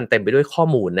แล้วมันเต็มไปด้วยข้อ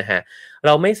มูลนะฮะเร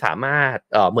าไม่สามารถ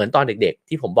เหมือนตอนเด็กๆ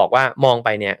ที่ผมบอกว่ามองไป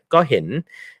เนี่ยก็เห็น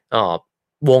เอ่อ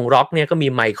วงร็อกเนี่ยก็มี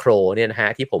ไมโครเนี่ยนะฮะ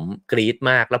ที่ผมกรี๊ด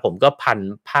มากแล้วผมก็พัน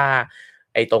ผ้า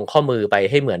ไอ้ตรงข้อมือไป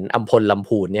ให้เหมือนอัมพลลำ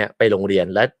พูนเนี่ยไปโรงเรียน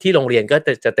แล้วที่โรงเรียนก็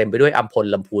จะเต็มไปด้วยอัมพล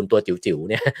ลำพูนตัวจิ๋วๆ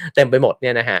เนี่ยเต็มไปหมดเ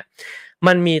นี่ยนะฮะ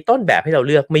มันมีต้นแบบให้เรา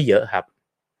เลือกไม่เยอะครับ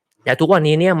แต่ทุกวัน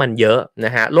นี้เนี่ยมันเยอะน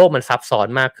ะฮะโลกมันซับซ้อน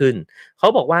มากขึ้นเขา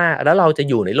บอกว่าแล้วเราจะ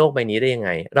อยู่ในโลกใบนี้ได้ยังไง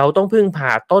เราต้องพึ่งพ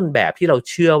าต้นแบบที่เรา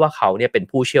เชื่อว่าเขาเนี่ยเป็น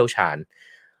ผู้เชี่ยวชาญ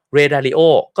เรดาริโอ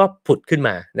ก็ผุดขึ้นม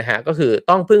านะฮะก็คือ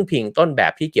ต้องพึ่งพิงต้นแบ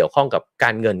บที่เกี่ยวข้องกับกา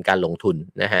รเงินการลงทุน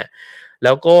นะฮะแ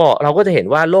ล้วก็เราก็จะเห็น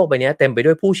ว่าโลกใบนี้เต็มไป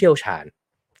ด้วยผู้เชี่ยวชาญ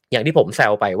อย่างที่ผมแซ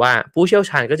วไปว่าผู้เชี่ยว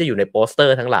ชาญก็จะอยู่ในโปสเตอ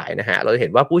ร์ทั้งหลายนะฮะเราจะเห็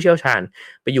นว่าผู้เชี่ยวชาญ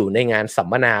ไปอยู่ในงานสัม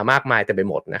มนามากมายเต็มไป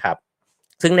หมดนะครับ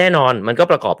ซึ่งแน่นอนมันก็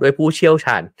ประกอบด้วยผู้เชี่ยวช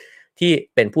าญที่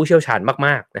เป็นผู้เชี่ยวชาญม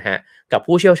ากๆนะฮะกับ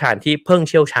ผู้เชี่ยวชาญที่เพิ่ง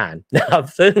เชี่ยวชาญนะครับ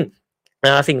ซึ่ง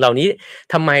สิ่งเหล่านี้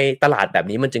ทำไมตลาดแบบ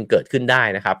นี้มันจึงเกิดขึ้นได้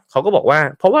นะครับเขาก็บอกว่า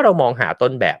เพราะว่าเรามองหาต้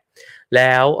นแบบแ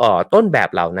ล้วต้นแบบ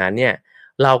เหล่านั้นเนี่ย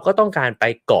เราก็ต้องการไป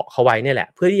เกาะเขาไว้เนี่ยแหละ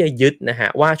เพื่อที่จะยึดนะฮะ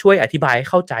ว่าช่วยอธิบายให้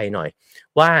เข้าใจหน่อย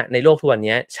ว่าในโลกทุกวัน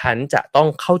นี้ฉันจะต้อง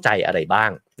เข้าใจอะไรบ้า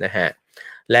งนะฮะ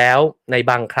แล้วใน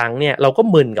บางครั้งเนี่ยเราก็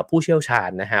มึนกับผู้เชี่ยวชาญ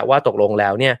นะฮะว่าตกลงแล้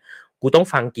วเนี่ยกูต้อง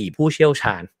ฟังกี่ผู้เชี่ยวช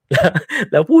าญ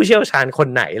แล้วผู้เชี่ยวชาญคน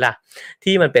ไหนล่ะ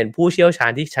ที่มันเป็นผู้เชี่ยวชา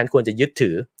ญที่ฉันควรจะยึดถื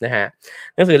อนะฮะ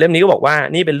หนังสือเล่มนี้ก็บอกว่า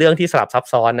นี่เป็นเรื่องที่สลับซับ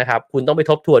ซ้อนนะครับคุณต้องไป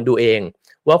ทบทวนดูเอง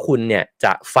ว่าคุณเนี่ยจ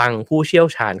ะฟังผู้เชี่ยว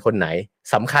ชาญคนไหน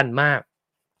สำคัญมาก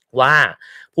ว่า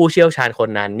ผู้เชี่ยวชาญคน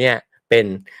นั้นเนี่ยเป็น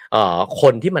ค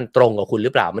นที่มันตรงกับคุณหรื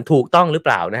อเปล่ามันถูกต้องหรือเป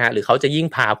ล่านะฮะหรือเขาจะยิ่ง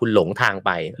พาคุณหลงทางไป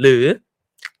หรือ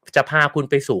จะพาคุณ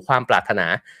ไปสู่ความปรารถนา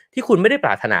ที่คุณไม่ได้ป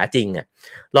รารถนาจริงอ่ะ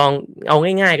ลองเอา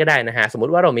ง่ายๆก็ได้นะฮะสมมุ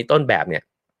ติว่าเรามีต้นแบบเนี่ย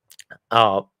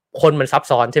คนมันซับ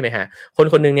ซ้อนใช่ไหมฮะคน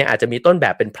คนนึงเนี่ยอาจจะมีต้นแบ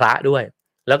บเป็นพระด้วย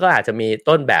แล้วก็อาจจะมี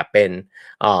ต้นแบบเป็น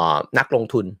นักลง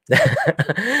ทุน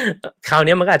คราว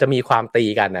นี้มันก็อาจจะมีความตี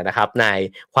กันนะครับใน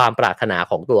ความปรารถนา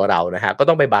ของตัวเรานะฮะก็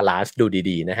ต้องไปบาลานซ์ดู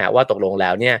ดีๆนะฮะว่าตกลงแล้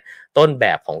วเนี่ยต้นแบ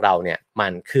บของเราเนี่ยมั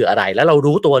นคืออะไรแล้วเรา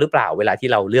รู้ตัวหรือเปล่าเวลาที่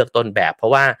เราเลือกต้นแบบเพรา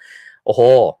ะว่าโอ้โห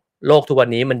โลกทุกวัน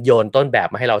นี้มันโยนต้นแบบ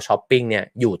มาให้เราช้อปปิ้งเนี่ย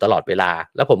อยู่ตลอดเวลา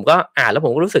แล้วผมก็อ่านแล้วผ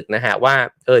มก็รู้สึกนะฮะว่า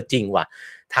จริงว่ะ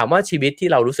ถามว่าชีวิตที่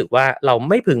เรารู้สึกว่าเรา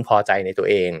ไม่พึงพอใจในตัว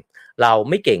เองเรา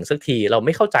ไม่เก่งสักทีเราไ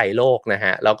ม่เข้าใจโลกนะฮ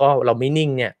ะแล้วก็เราไม่นิ่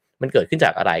งเนี่ยมันเกิดขึ้นจ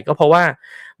ากอะไรก็เพราะว่า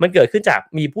มันเกิดขึ้นจาก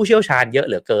มีผู้เชี่ยวชาญเยอะเ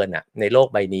หลือเกินอ่ะในโลก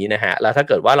ใบนี้นะฮะแล้วถ้า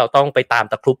เกิดว่าเราต้องไปตาม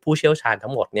ตะครุบผู้เชี่ยวชาญทั้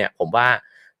งหมดเนี่ยผมว่า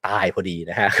ตายพอดี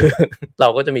นะฮะ เรา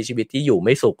ก็จะมีชีวิตที่อยู่ไ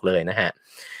ม่สุขเลยนะฮะ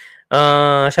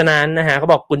ฉะนั้นนะฮะเขา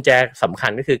บอกกุญแจสำคั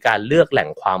ญก็คือการเลือกแหล่ง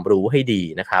ความรู้ให้ดี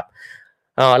นะครับ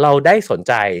เราได้สนใ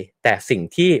จแต่สิ่ง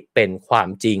ที่เป็นความ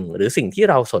จริงหรือสิ่งที่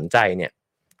เราสนใจเนี่ย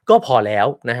ก็พอแล้ว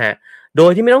นะฮะโด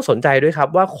ยที่ไม่ต้องสนใจด้วยครับ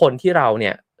ว่าคนที่เราเ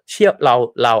นี่ยเชื่อ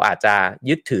เราอาจจะ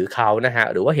ยึดถือเขานะฮะ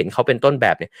หรือว่าเห็นเขาเป็นต้นแบ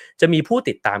บเนี่ยจะมีผู้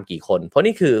ติดตามกี่คนเพราะ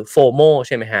นี่คือโฟโมใ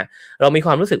ช่ไหมฮะเรามีค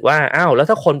วามรู้สึกว่าอ้าวแล้ว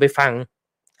ถ้าคนไปฟัง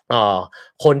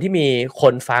คนที่มีค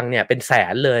นฟังเนี่ยเป็นแส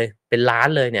นเลยเป็นล้าน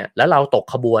เลยเนี่ยแล้วเราตก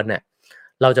ขบวนเนี่ย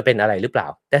เราจะเป็นอะไรหรือเปล่า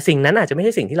แต่สิ่งนั้นอาจจะไม่ใ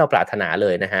ช่สิ่งที่เราปรารถนาเล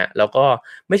ยนะฮะแล้วก็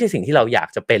ไม่ใช่สิ่งที่เราอยาก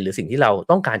จะเป็นหรือสิ่งที่เรา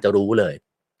ต้องการจะรู้เลย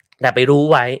แต่ไปรู้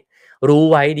ไ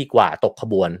ว้ดีกว่าตกข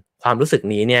บวนความรู้สึก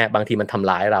นี้เนี่ยบางทีมันทำ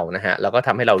ร้ายเรานะฮะแล้วก็ท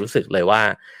ำให้เรารู้สึกเลยว่า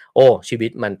โอ้ชีวิ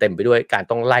ตมันเต็มไปด้วยการ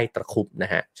ต้องไล่ตะครุบน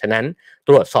ะฮะฉะนั้นต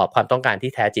รวจสอบความต้องการ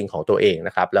ที่แท้จริงของตัวเองน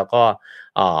ะครับแล้วก็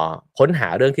ค้นหา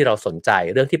เรื่องที่เราสนใจ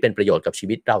เรื่องที่เป็นประโยชน์กับชี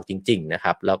วิตเราจริงๆนะค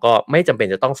รับแล้วก็ไม่จำเป็น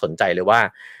จะต้องสนใจเลยว่า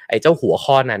ไอ้เจ้าหัว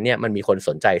ข้อนั้นเนี่ยมันมีคนส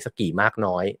นใจสักกี่มาก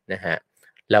น้อยนะฮะ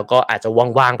แล้วก็อาจจะ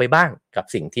วางไปบ้างกับ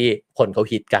สิ่งที่คนเขา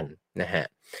ฮิตกันนะฮะ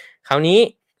คราวนี้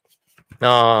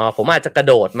ผมอาจจะกระ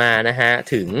โดดมานะฮะ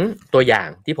ถึงตัวอย่าง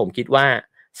ที่ผมคิดว่า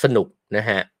สนุกนะ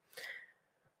ฮะ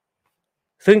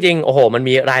ซึ่งจริงโอ้โหมัน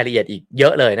มีรายละเอียดอีกเยอ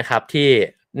ะเลยนะครับที่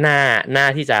น่า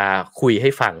ที่จะคุยให้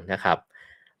ฟังนะครับ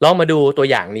ลองมาดูตัว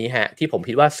อย่างนี้ฮะที่ผม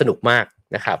คิดว่าสนุกมาก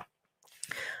นะครับ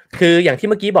คืออย่างที่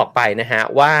เมื่อกี้บอกไปนะฮะ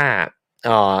ว่า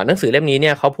หนังสือเล่มนี้เ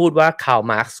นี่ยเขาพูดว่าคาร์ล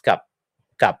มาร์กซ์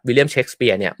กับวิลเลียมเชกสเปี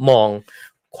ยร์เนี่ยมอง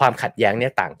ความขัดแย้งเนี่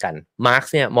ยต่างกันมาร์ก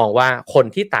ซ์เนี่ยมองว่าคน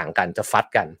ที่ต่างกันจะฟัด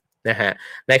กันนะฮะ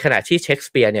ในขณะที่เชกส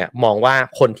เปียร์เนี่ยมองว่า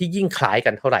คนที่ยิ่งคล้าย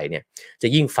กันเท่าไหร่เนี่ยจะ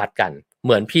ยิ่งฟัดกันเห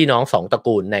มือนพี่น้องสองตระ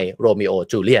กูลในโรมิโอ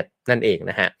จูเลียตนั่นเอง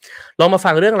นะฮะลองมา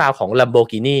ฟังเรื่องราวของ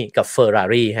Lamborghini กับ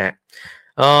Ferrari ฮะ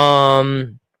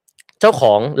เจ้าข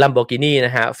อง Lamborghini น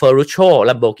ะฮะ Ferruccio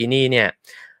Lamborghini เนี่ย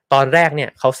ตอนแรกเนี่ย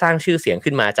เขาสร้างชื่อเสียง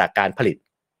ขึ้นมาจากการผลิต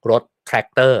รถแทรก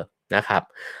เตอร์นะครับ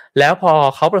แล้วพอ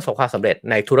เขาประสบความสำเร็จ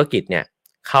ในธุรกิจเนี่ย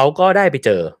เขาก็ได้ไปเจ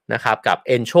อนะครับกับ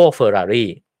Enzo Ferrari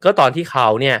ก็ตอนที่เขา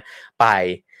เนี่ยไป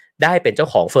ได้เป็นเจ้า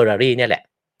ของ Ferrari เนี่ยแหละ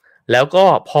แล้วก็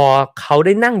พอเขาไ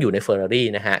ด้นั่งอยู่ใน Ferrari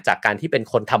นะฮะจากการที่เป็น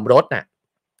คนทำรถน่ะ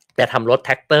แต่ทำรถแ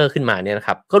ท็กเตอร์ขึ้นมาเนี่ยนะค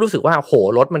รับก็รู้สึกว่าโห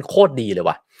รถมันโคตรดีเลย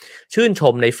ว่ะชื่นช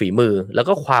มในฝีมือแล้ว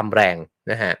ก็ความแรง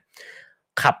นะฮะ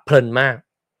ขับเพลินมาก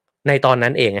ในตอนนั้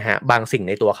นเองนะฮะบางสิ่งใ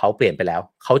นตัวเขาเปลี่ยนไปแล้ว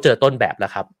เขาเจอต้นแบบแล้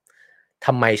วครับท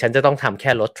ำไมฉันจะต้องทำแ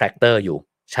ค่รถแทรกเตอร์อยู่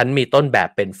ฉันมีต้นแบบ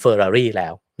เป็น Ferrari แล้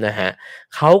วนะฮะ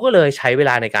เขาก็เลยใช้เว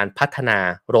ลาในการพัฒนา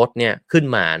รถเนี่ยขึ้น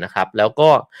มานะครับแล้วก็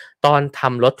ตอนท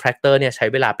ำรถแทรกเตอร์เนี่ยใช้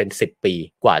เวลาเป็น10ปี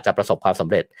กว่าจะประสบความสำ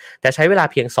เร็จแต่ใช้เวลา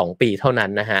เพียง2ปีเท่านั้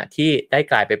นนะฮะที่ได้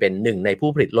กลายไปเป็นหนึ่งในผู้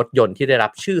ผลิตรถยนต์ที่ได้รั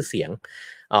บชื่อเสียง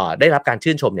ได้รับการ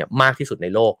ชื่นชมเนี่ยมากที่สุดใน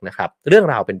โลกนะครับเรื่อง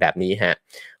ราวเป็นแบบนี้ฮะ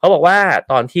เขาบอกว่า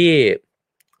ตอนที่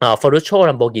Ferruccio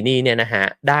Lamborghini เนี่ยนะฮะ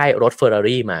ได้รถ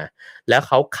Ferrari มาแล้วเ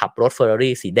ขาขับรถ Ferrari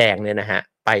สีแดงเนี่ยนะฮะ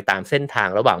ไปตามเส้นทาง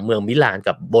ระหว่างเมืองมิลาน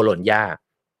กับโบโลญญา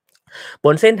บ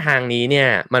นเส้นทางนี้เนี่ย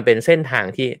มันเป็นเส้นทาง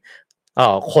ที่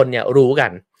คนเนี่ยรู้กั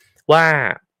นว่า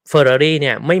Ferrari เ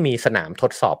นี่ยไม่มีสนามท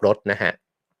ดสอบรถนะฮะ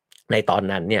ในตอน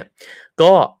นั้นเนี่ย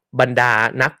ก็บรรดา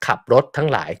นักขับรถทั้ง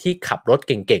หลายที่ขับรถเ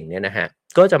ก่งๆเนี่ยนะฮะ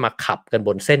ก็จะมาขับกันบ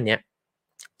นเส้นเนี้ย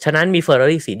ฉะนั้นมี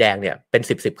Ferrari สีแดงเนี่ยเป็น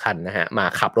10คันนะฮะมา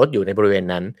ขับรถอยู่ในบริเวณ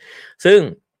นั้นซึ่ง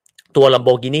ตัว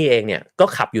Lamborghini เองเนี่ยก็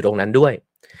ขับอยู่ตรงนั้นด้วย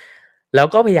แล้ว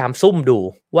ก็พยายามซุ่มดู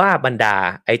ว่าบรรดา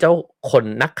ไอ้เจ้าคน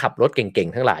นักขับรถเก่ง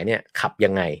ๆทั้งหลายเนี่ยขับยั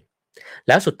งไงแ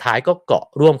ล้วสุดท้ายก็เกาะ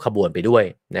ร่วมขบวนไปด้วย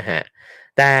นะฮะ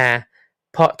แต่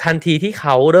พอทันทีที่เข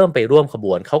าเริ่มไปร่วมขบ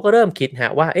วนเขาก็เริ่มคิดฮ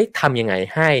ะว่าทำยังไง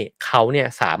ให้เขาเนี่ย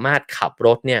สามารถขับร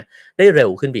ถเนี่ยได้เร็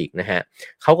วขึ้นอีกนะฮะ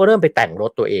เขาก็เริ่มไปแต่งร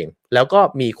ถตัวเองแล้วก็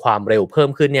มีความเร็วเพิ่ม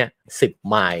ขึ้นเนี่ย10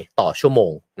ไมล์ต่อชั่วโม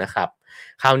งนะครับ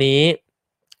คราวนี้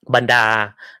บรรดา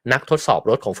นักทดสอบ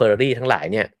รถของ Ferrari ทั้งหลาย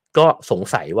เนี่ยก็สง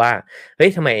สัยว่าเฮ้ย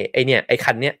ทำไมไอ้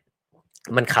คันเนี้ย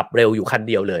มันขับเร็วอยู่คัน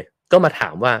เดียวเลยก็มาถา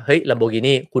มว่าเฮ้ย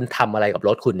Lamborghini คุณทำอะไรกับร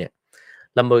ถคุณเนี่ย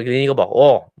Lamborghini ก็บอกโอ้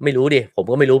ไม่รู้ดิผม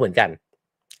ก็ไม่รู้เหมือนกัน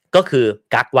ก็คือ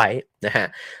กักไว้นะฮะ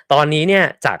ตอนนี้เนี่ย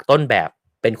จากต้นแบบ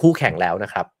เป็นคู่แข่งแล้วนะ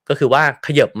ครับก็คือว่าข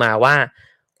ยับมาว่า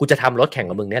กูจะทำรถแข่ง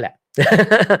กับมึงเนี่ยแหละ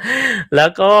แล้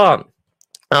วก็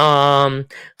เอ่อ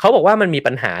เขาบอกว่ามันมี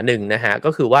ปัญหาหนึ่งนะฮะก็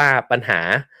คือว่าปัญหา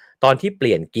ตอนที่เป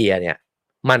ลี่ยนเกียร์เนี่ย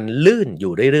มันลื่นอ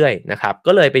ยู่เรื่อยๆนะครับ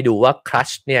ก็เลยไปดูว่าคลัต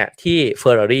ช์เนี่ยที่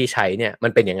Ferrari ใช้เนี่ยมั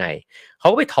นเป็นยังไงเขา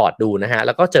ก็ไปถอดดูนะฮะแ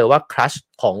ล้วก็เจอว่าคลัตช์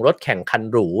ของรถแข่งคัน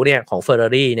หรูเนี่ยของ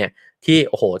Ferrari เนี่ยที่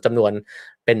โอ้โหจำนวน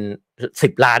เป็น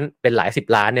10ล้านเป็นหลาย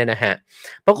10ล้านเนี่ยนะฮะ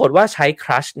ปรากฏว่าใช้ค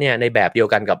ลัตช์เนี่ยในแบบเดียว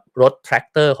กันกับรถแทรก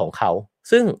เตอร์ของเขา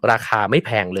ซึ่งราคาไม่แ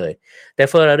พงเลยแต่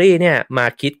Ferrari เนี่ยมา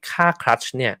คิดค่าคลัต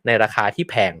ช์เนี่ยในราคาที่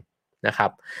แพงนะครั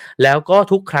บแล้วก็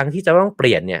ทุกครั้งที่จะต้องเป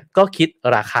ลี่ยนเนี่ยก็คิด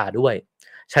ราคาด้วย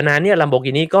ฉะนั้นเนี่ย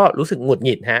Lamborghini ก็รู้สึกหงุดห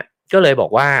งิดฮะก็เลยบอ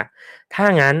กว่าถ้า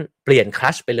งั้นเปลี่ยนคลั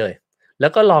ตช์ไปเลยแล้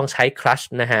วก็ลองใช้คลัตช์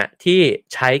นะฮะที่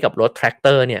ใช้กับรถแทรกเต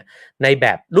อร์เนี่ยในแบ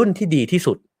บรุ่นที่ดีที่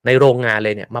สุดในโรงงานเล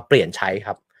ยเนี่ยมาเปลี่ยนใช้ค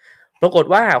รับปรากฏ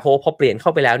ว่าโหพอเปลี่ยนเข้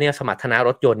าไปแล้วเนี่ยสมรรถนะร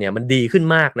ถยนต์เนี่ยมันดีขึ้น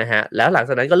มากนะฮะแล้วหลังจ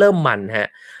ากนั้นก็เริ่มมันฮะ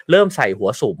เริ่มใส่หัว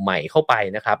สูบใหม่เข้าไป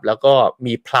นะครับแล้วก็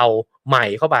มีเพลาใหม่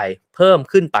เข้าไปเพิ่ม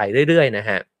ขึ้นไปเรื่อยๆนะ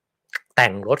ฮะแต่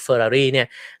งรถ Ferrari เนี่ย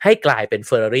ให้กลายเป็น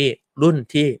Ferrari รุ่น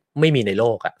ที่ไม่มีในโล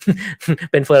กอ่ะ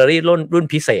เป็น Ferrari รุ่น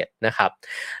พิเศษนะครับ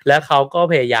แล้วเขาก็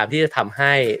พยายามที่จะทำใ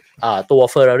ห้ตัว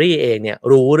Ferrari เองเนี่ย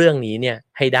รู้เรื่องนี้เนี่ย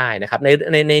ให้ได้นะครับ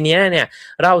ในนี้เนี่ย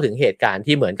เล่าถึงเหตุการณ์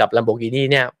ที่เหมือนกับ Lamborghini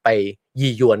เนี่ยไปยี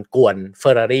ยวนกวน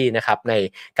Ferrari นะครับใน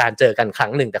การเจอกันครั้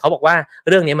งหนึ่งแต่เขาบอกว่า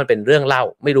เรื่องนี้มันเป็นเรื่องเล่า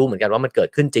ไม่รู้เหมือนกันว่ามันเกิด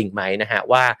ขึ้นจริงไหมนะฮะ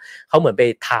ว่าเขาเหมือนไป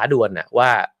ท้าดวลน่ะว่า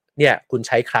เนี่ยคุณใ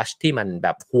ช้คลัตช์ที่มันแบ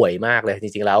บห่วยมากเลยจ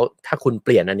ริงๆแล้วถ้าคุณเป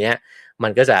ลี่ยนอันเนี้ยมั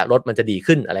นก็จะรถมันจะดี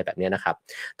ขึ้นอะไรแบบนี้นะครับ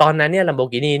ตอนนั้นเนี่ย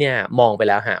Lamborghini เนี่ยมองไป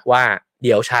แล้วฮะว่าเ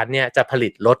ดี๋ยวฉันเนี่ยจะผลิ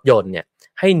ตรถยนต์เนี่ย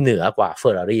ให้เหนือกว่า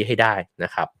Ferrari ให้ได้น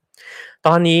ะครับต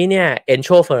อนนี้เนี่ย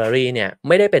Enzo Ferrari เนี่ยไ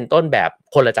ม่ได้เป็นต้นแบบ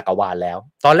คนละจักรวาลแล้ว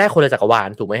ตอนแรกคนละจักรวาล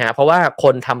ถูกไหมฮะเพราะว่าค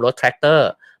นทำรถแทรกเตอร์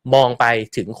มองไป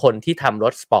ถึงคนที่ทำร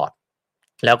ถสปอร์ต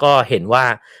แล้วก็เห็นว่า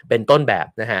เป็นต้นแบบ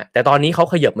นะฮะแต่ตอนนี้เขา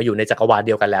ขยับมาอยู่ในจักรวาลเ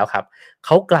ดียวกันแล้วครับเข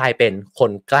ากลายเป็นค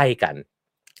นใกล้กัน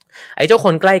ไอ้เจ้าค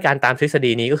นใกล้กันตามทฤษ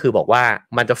ฎีนี้ก็คือบอกว่า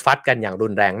มันจะฟัดกันอย่างรุ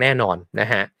นแรงแน่นอนนะ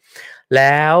ฮะแ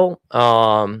ล้ว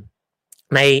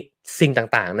ในสิ่ง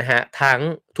ต่างๆนะฮะทั้ง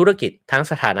ธุรกิจทั้ง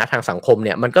สถานะทางสังคมเ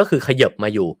นี่ยมันก็คือขยับมา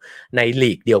อยู่ใน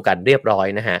ลีกเดียวกันเรียบร้อย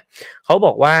นะฮะเขาบ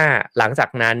อกว่าหลังจาก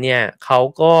นั้นเนี่ยเขา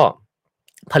ก็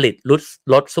ผลิต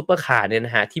รถซุปเปอร์คาร์เนี่ยน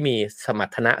ะฮะที่มีสมร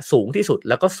รถนะสูงที่สุด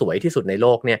แล้วก็สวยที่สุดในโล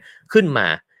กเนี่ยขึ้นมา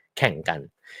แข่งกัน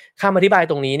คำอธิบาย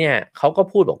ตรงนี้เนี่ยเขาก็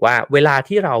พูดบอกว่าเวลา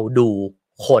ที่เราดู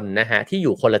คนนะฮะที่อ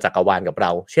ยู่คนละจักรวาลกับเร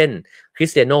าเช่นคริส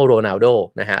เตียโนโรนัลโด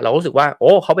นะฮะเรารู้สึกว่าโ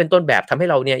อ้เขาเป็นต้นแบบทำให้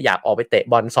เราเนี่ยอยากออกไปเตะ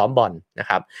บอลซ้อมบอลนะ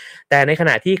ครับแต่ในข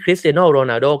ณะที่คริสเตียโนโร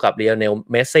นัลโดกับลีโอเนล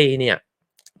เมสซี่เนี่ย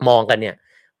มองกันเนี่ย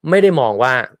ไม่ได้มองว่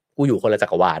า กูอยู่คนละจั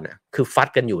กรวาลนะคือฟัด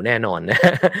กันอยู่แน่นอนนะ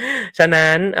ฉะ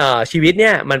นั้นชีวิตเนี่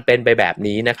ยมันเป็นไปแบบ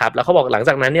นี้นะครับแล้วเขาบอกหลังจ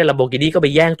ากนั้นเนี่ย Lamborghini ก็ไป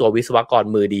แย่งตัววิศวกร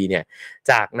มือดีเนี่ย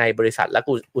จากในบริษัทและ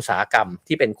อุตสาหกรรม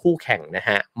ที่เป็นคู่แข่งนะฮ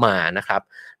ะมานะครับ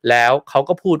แล้วเขา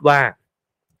ก็พูดว่า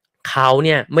เขาเ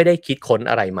นี่ยไม่ได้คิดค้น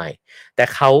อะไรใหม่แต่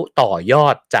เขาต่อยอ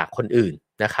ดจากคนอื่น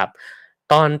นะครับ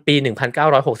ตอนปี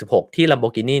 1966 ที่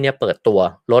Lamborghini เนี่ยเปิดตัว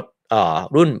รถ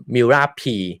รุ่น Miura P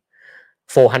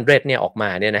 400เนี่ยออกมา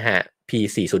เนี่ยนะฮะ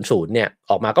P400 เนี่ย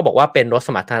ออกมาก็บอกว่าเป็นรถส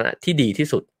มรรถนะที่ดีที่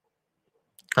สุด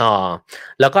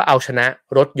แล้วก็เอาชนะ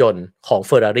รถยนต์ของ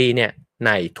Ferrari เนี่ยใ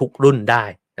นทุกรุ่นได้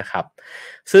นะครับ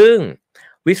ซึ่ง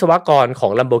วิศวกรขอ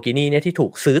ง Lamborghini เนี่ยที่ถู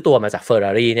กซื้อตัวมาจาก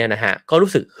Ferrari เนี่ยนะฮะก็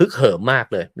รู้สึกฮึกเหิมมาก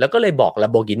เลยแล้วก็เลยบอก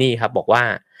Lamborghini ครับบอกว่า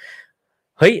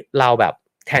เฮ้ยเราแบบ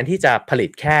แทนที่จะผลิต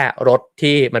แค่รถ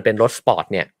ที่มันเป็นรถสปอร์ต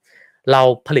เนี่ยเรา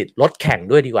ผลิตรถแข่ง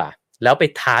ด้วยดีกว่าแล้วไป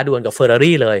ท้าดวลกับ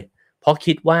Ferrari เลยเพราะ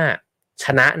คิดว่าช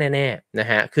นะแน่ๆนะ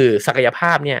ฮะคือศักยภ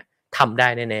าพเนี่ยทำได้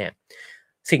แน่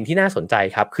ๆสิ่งที่น่าสนใจ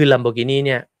ครับคือ Lamborghini เ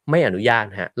นี่ยไม่อนุญาต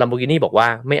ฮะ Lamborghini บอกว่า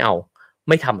ไ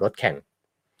ม่ทำรถแข่ง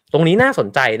ตรงนี้น่าสน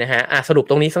ใจนะฮะสรุป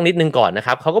ตรงนี้สักนิดนึงก่อนนะค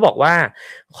รับเขาก็บอกว่า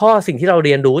สิ่งที่เราเ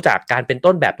รียนรู้จากการเป็น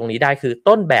ต้นแบบตรงนี้ได้คือ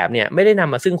ต้นแบบเนี่ยไม่ได้น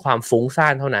ำมาซึ่งความฟุ้งซ่า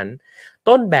นเท่านั้น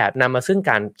ต้นแบบนำมาซึ่ง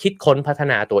การคิดค้นพัฒ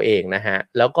นาตัวเองนะฮะ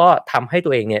แล้วก็ทำให้ตั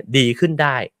วเองเนี่ยดีขึ้นไ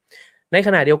ด้ในข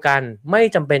ณะเดียวกันไม่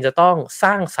จำเป็นจะต้องส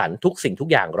ร้างสรรค์ทุกสิ่งทุก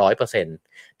อย่าง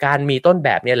 100% การมีต้นแบ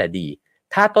บเนี่ยแหละดี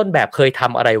ถ้าต้นแบบเคยท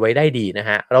ำอะไรไว้ได้ดีนะ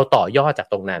ฮะเราต่อยอดจาก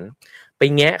ตรงนั้นไป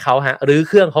แงะเขาฮะรื้อเ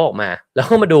ครื่องเขาออกมาแล้ว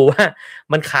ก็มาดูว่า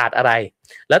มันขาดอะไร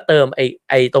แล้วเติม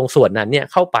ไอตรงส่วนนั้นเนี่ย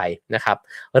เข้าไปนะครับ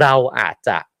เราอาจจ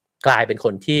ะกลายเป็นค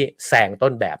นที่แซงต้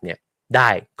นแบบเนี่ยได้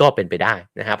ก็เป็นไปได้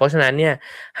นะฮะเพราะฉะนั้นเนี่ย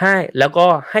แล้วก็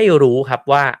ให้รู้ครับ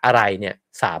ว่าอะไรเนี่ย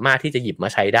สามารถที่จะหยิบมา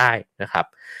ใช้ได้นะครับ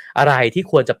อะไรที่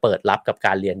ควรจะเปิดรับกับก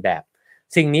ารเรียนแบบ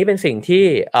สิ่งนี้เป็นสิ่งที่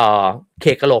เข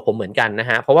กกะโหลกผมเหมือนกันนะ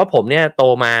ฮะเพราะว่าผมเนี่ยโต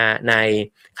มาใน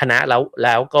คณะแ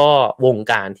ล้วก็วง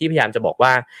การที่พยายามจะบอกว่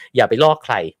าอย่าไปลอกใค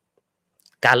ร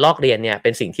การลอกเรียนเนี่ยเป็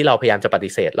นสิ่งที่เราพยายามจะป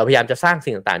ฏิเสธเราพยายามจะสร้าง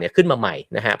สิ่งต่างๆเนี่ยขึ้นมาใหม่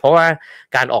นะฮะเพราะว่า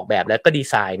การออกแบบและก็ดี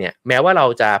ไซน์เนี่ยแม้ว่าเรา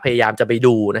จะพยายามจะไป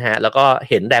ดูนะฮะแล้วก็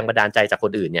เห็นแรงบันดาลใจจากค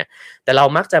นอื่นเนี่ยแต่เรา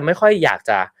มักจะไม่ค่อยอยาก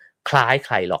จะคล้ายใค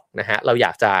รหรอกนะฮะเราอย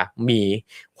ากจะมี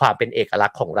ความเป็นเอกลั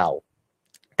กษณ์ของเรา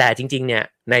แต่จริงๆเนี่ย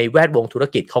ในแวดวงธุร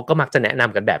กิจเขาก็มักจะแนะน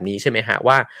ำกันแบบนี้ใช่ไหมฮะ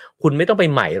ว่าคุณไม่ต้องไป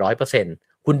ใหม่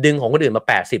 100% คุณดึงของคนอื่นมา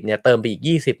80เนี่ยเติมไปอีก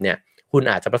20เนี่ยคุณ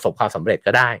อาจจะประสบความสำเร็จ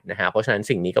ก็ได้นะฮะเพราะฉะนั้น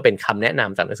สิ่งนี้ก็เป็นคำแนะน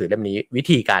ำจากหนังสือเล่มนี้วิ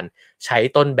ธีการใช้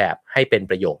ต้นแบบให้เป็น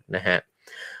ประโยชน์นะฮะ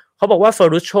เขาบอกว่า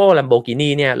Ferruccio Lamborghini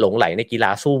เนี่ยหลงไหลในกีฬ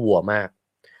าสู้วัวมาก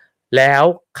แล้ว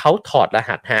เขาถอดร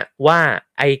หัสฮะว่า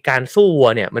ไอการสู้วัว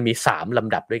เนี่ยมันมี3ล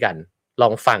ำดับด้วยกันลอ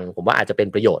งฟังผมว่าอาจจะเป็น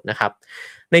ประโยชน์นะครับ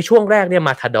ในช่วงแรกเนี่ยม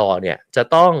าทาดอร์เนี่ยจะ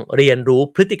ต้องเรียนรู้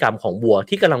พฤติกรรมของวัว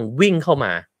ที่กำลังวิ่งเข้าม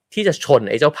าที่จะชน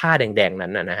ไอ้เจ้าผ้าแดงๆนั้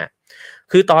นนะฮะ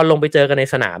คือตอนลงไปเจอกันใน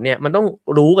สนามเนี่ยมันต้อง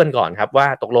รู้กันก่อนครับว่า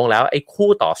ตกลงแล้วไอ้คู่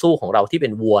ต่อสู้ของเราที่เป็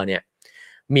นวัวเนี่ย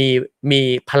มี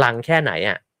พลังแค่ไหน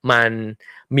อ่ะมัน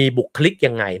มีบุคลิก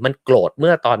ยังไงมันโกรธเ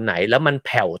มื่อตอนไหนแล้วมันแ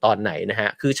ผ่วตอนไหนนะฮะ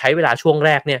คือใช้เวลาช่วงแ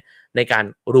รกเนี่ยในการ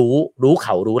รู้เข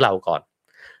ารู้เราก่อน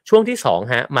ช่วงที่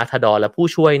2ฮะมาทาดอร์และผู้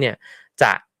ช่วยเนี่ยจ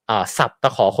ะสับตะ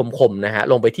ขอคมๆนะฮะ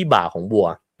ลงไปที่บ่าของวัว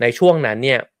ในช่วงนั้นเ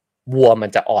นี่ยวัวมัน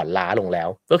จะอ่อนล้าลงแล้ว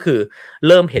ก็คือเ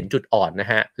ริ่มเห็นจุดอ่อนน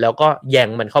ะฮะแล้วก็แยง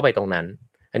มันเข้าไปตรงนั้น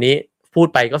อันนี้พูด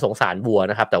ไปก็สงสารวัว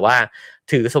นะครับแต่ว่า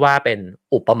ถือซะว่าเป็น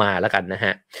อุปมาแล้วกันนะฮ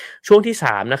ะช่วงที่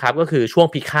3นะครับก็คือช่วง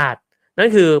พิฆาตนั่น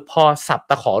คือพอสับ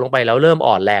ตะขอลงไปแล้วเริ่ม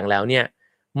อ่อนแรงแล้วเนี่ย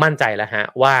มั่นใจแล้วฮะ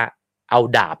ว่าเอา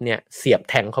ดาบเนี่ยเสียบ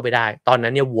แทงเข้าไปได้ตอนนั้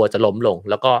นเนี่ยวัวจะล้มลง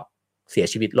แล้วก็เสีย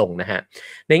ชีวิตลงนะฮะ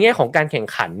ในแง่ของการแข่ง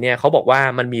ขันเนี่ยเขาบอกว่า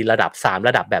มันมีระดับ3ร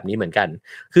ะดับแบบนี้เหมือนกัน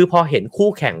คือพอเห็นคู่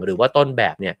แข่งหรือว่าต้นแบ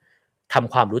บเนี่ยท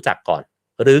ำความรู้จักก่อน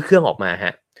รื้อเครื่องออกมาฮ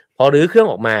ะพอรื้อเครื่อง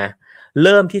ออกมาเ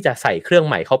ริ่มที่จะใส่เครื่อง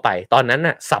ใหม่เข้าไปตอนนั้น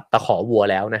น่ะสับตะขอวัว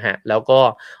แล้วนะฮะแล้วก็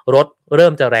รถเริ่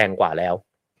มจะแรงกว่าแล้ว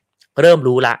เริ่ม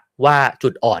รู้ละว่าจุ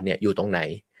ดอ่อนเนี่ยอยู่ตรงไหน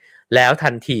แล้วทั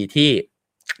นทีที่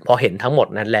พอเห็นทั้งหมด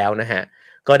นั้นแล้วนะฮะ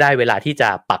ก็ได้เวลาที่จะ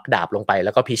ปักดาบลงไปแ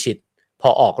ล้วก็พิชิตพอ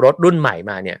ออกรถรุ่นใหม่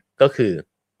มาเนี่ยก็คือ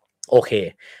โอเค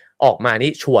ออกมา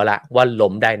นี่ชัวร์ละว่าล้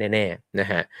มได้แน่ๆนะ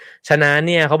ฮะฉะนั้น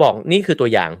เนี่ยเขาบอกนี่คือตัว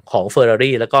อย่างของ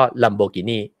Ferrari แล้วก็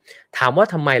Lamborghini ถามว่า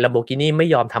ทำไม Lamborghini ไม่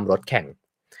ยอมทำรถแข่ง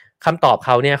คำตอบเข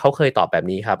าเนี่ยเขาเคยตอบแบบ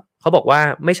นี้ครับเขาบอกว่า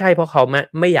ไม่ใช่เพราะเขา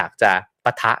ไม่อยากจะป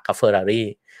ะทะกับ Ferrari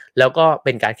แล้วก็เ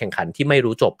ป็นการแข่งขันที่ไม่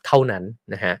รู้จบเท่านั้น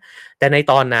นะฮะแต่ใน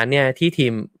ตอนนั้นเนี่ยที่ที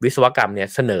มวิศวกรรมเนี่ย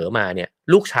เสนอมาเนี่ย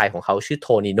ลูกชายของเขาชื่อโท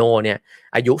นิโนเนี่ย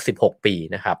อายุ16ปี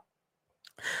นะครับ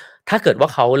ถ้าเกิดว่า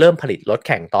เขาเริ่มผลิตรถแ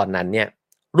ข่งตอนนั้นเนี่ย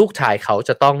ลูกชายเขาจ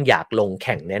ะต้องอยากลงแ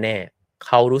ข่งแน่ๆเ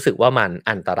ขารู้สึกว่ามัน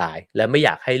อันตรายและไม่อย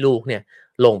ากให้ลูกเนี่ย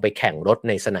ลงไปแข่งรถ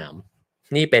ในสนาม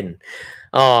นี่เป็น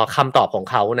คำตอบของ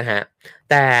เขานะฮะ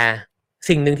แต่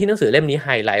สิ่งหนึ่งที่หนังสือเล่มนี้ไฮ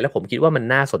ไลท์แล้วผมคิดว่ามัน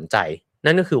น่าสนใจ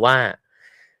นั่นก็คือว่า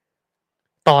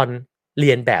ตอนเ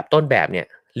รียนแบบต้นแบบเนี่ย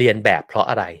เรียนแบบเพราะ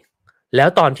อะไรแล้ว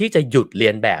ตอนที่จะหยุดเรี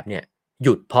ยนแบบเนี่ยห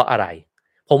ยุดเพราะอะไร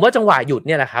ผมว่าจังหวะหยุดเ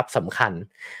นี่ยแหละครับสำคัญ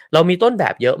เรามีต้นแบ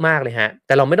บเยอะมากเลยฮะแ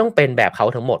ต่เราไม่ต้องเป็นแบบเขา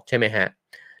ทั้งหมดใช่ไหมฮะ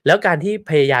แล้วการที่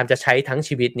พยายามจะใช้ทั้ง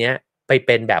ชีวิตเนี้ยไปเ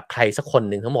ป็นแบบใครสักคน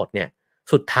หนึ่งทั้งหมดเนี่ย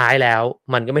สุดท้ายแล้ว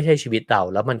มันก็ไม่ใช่ชีวิตเรา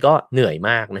แล้วมันก็เหนื่อย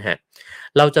มากนะฮะ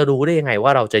เราจะรู้ได้ยังไงว่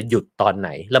าเราจะหยุดตอนไหน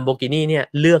Lamborghini เนี่ย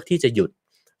เลือกที่จะหยุด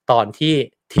ตอนที่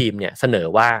ทีมเนี่ยเสนอ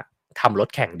ว่าทำรถ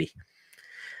แข่งดิ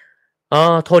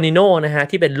โทนิโน่นะฮะ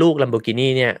ที่เป็นลูก Lamborghini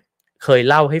เนี่ยเคย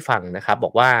เล่าให้ฟังนะครับบ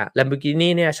อกว่า Lamborghini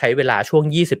เนี่ยใช้เวลาช่วง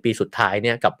20ปีสุดท้ายเ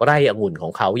นี่ยกับไร่องุ่นขอ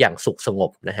งเขาอย่างสุขสง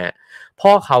บนะฮะพ่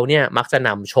อเขาเนี่ยมักจะน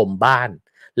ำชมบ้าน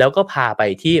แล้วก็พาไป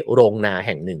ที่โรงนาแ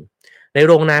ห่งหนึ่งในโ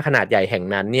รงนาขนาดใหญ่แห่ง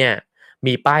นั้นเนี่ย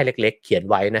มีป้ายเล็กๆเขียน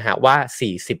ไว้นะฮะว่า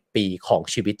40ปีของ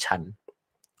ชีวิตฉัน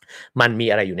มันมี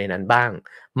อะไรอยู่ในนั้นบ้าง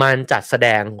มันจัดแสด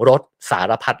งรถสา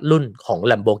รพัดรุ่นของ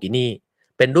Lamborghini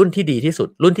เป็นรุ่นที่ดีที่สุด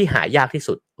รุ่นที่หายากที่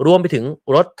สุดรวมไปถึง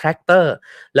รถแทรกเตอร์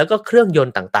แล้วก็เครื่องยน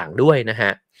ต์ต่างๆด้วยนะฮ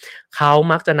ะเขา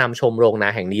มักจะนำชมโรงนา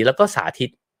แห่งนี้แล้วก็สาธิต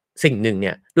สิ่งหนึ่งเ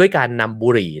นี่ยด้วยการนำบุ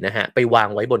หรี่นะฮะไปวาง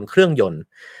ไว้บนเครื่องยนต์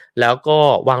แล้วก็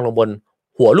วางลงบน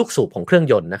หัวลูกสูบของเครื่อง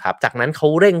ยนต์นะครับจากนั้นเขา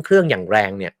เร่งเครื่องอย่างแร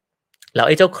งเนี่ยแล้วไ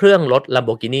อ้เจ้าเครื่องรถ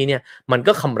Lamborghini เนี่ยมัน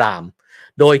ก็คำราม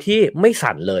โดยที่ไม่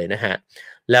สั่นเลยนะฮะ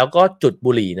แล้วก็จุด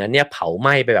บุหรี่นั้นเนี่ยเผาไห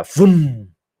ม้ไปแบบฟึ่ม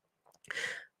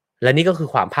และนี่ก็คือ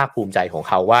ความภาคภูมิใจของ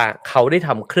เขาว่าเขาได้ท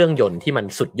ำเครื่องยนต์ที่มัน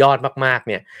สุดยอดมากๆ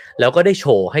เนี่ยแล้วก็ได้โช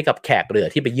ว์ให้กับแขกเรือ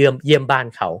ที่ไปเยี่ยมบ้าน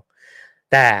เขา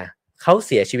แต่เขาเ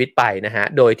สียชีวิตไปนะฮะ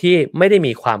โดยที่ไม่ได้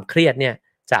มีความเครียดเนี่ย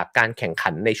จากการแข่งขั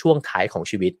นในช่วงท้ายของ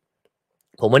ชีวิต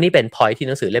ผมว่านี่เป็น point ที่ห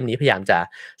นังสือเล่มนี้พยายามจะ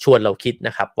ชวนเราคิดน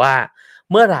ะครับว่า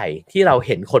เมื่อไหร่ที่เราเ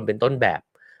ห็นคนเป็นต้นแบบ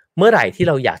เมื่อไหร่ที่เ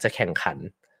ราอยากจะแข่งขัน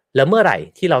แล้วเมื่อไหร่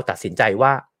ที่เราตัดสินใจว่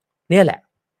าเนี่ยแหละ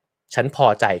ฉันพอ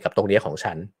ใจกับตรงนี้ของ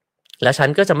ฉันและฉัน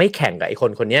ก็จะไม่แข่งกับไอ้ค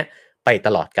นคนนี้ไปต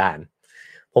ลอดกาล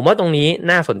ผมว่าตรงนี้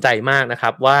น่าสนใจมากนะครั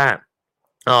บว่า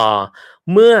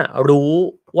เมื่อรู้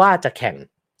ว่าจะแ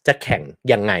ข่ง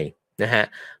ยังไงนะฮะ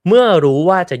เมื่อรู้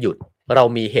ว่าจะหยุดเรา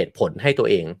มีเหตุผลให้ตัว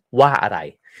เองว่าอะไร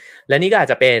และนี่ก็อาจ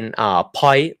จะเป็น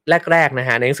point แรกๆนะ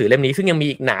ฮะในหนังสือเล่มนี้ซึ่งยังมี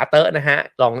อีกหนาเตอะนะฮะ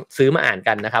ลองซื้อมาอ่าน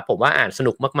กันนะครับผมว่าอ่านส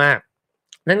นุกมาก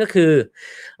ๆนั่นก็คือ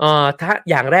ถ้า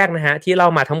อย่างแรกนะฮะที่เล่า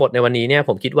มาทั้งหมดในวันนี้เนี่ยผ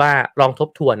มคิดว่าลองทบ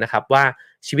ทวนนะครับว่า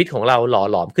ชีวิตของเราหล่อ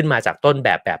หลอมขึ้นมาจากต้นแ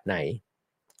บบไหน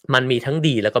มันมีทั้ง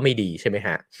ดีแล้วก็ไม่ดีใช่ไหมฮ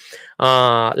ะ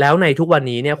แล้วในทุกวัน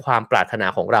นี้เนี่ยความปรารถนา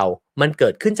ของเรามันเกิ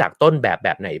ดขึ้นจากต้นแบ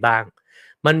บไหนบ้าง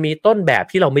มันมีต้นแบบ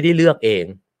ที่เราไม่ได้เลือกเอง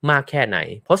มากแค่ไหน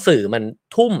เพราะสื่อมัน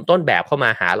ทุ่มต้นแบบเข้ามา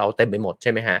หาเราเต็มไปหมดใ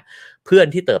ช่ไหมฮะเพื่อน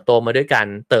ที่เติบโตมาด้วยกัน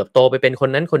เติบโตไปเป็นคน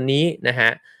นั้นคนนี้นะฮะ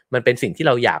มันเป็นสิ่งที่เ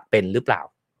ราอยากเป็นหรือเปล่า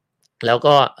แล้ว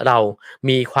ก็เรา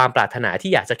มีความปรารถนา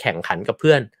ที่อยากจะแข่งขันกับเ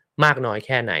พื่อนมากน้อยแ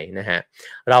ค่ไหนนะฮะ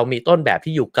เรามีต้นแบบ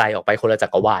ที่อยู่ไกลออกไปคนละจั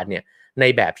กรวาลเนี่ยใน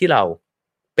แบบที่เรา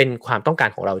เป็นความต้องการ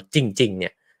ของเราจริงๆเนี่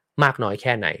ยมากน้อยแ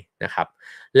ค่ไหนนะครับ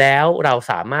แล้วเรา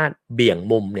สามารถเบี่ยง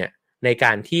มุมเนี่ยในก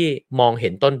ารที่มองเห็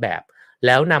นต้นแบบแ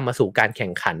ล้วนำมาสู่การแข่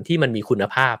งขันที่มันมีคุณ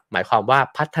ภาพหมายความว่า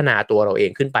พัฒนาตัวเราเอ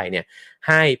งขึ้นไปเนี่ยใ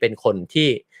ห้เป็นคนที่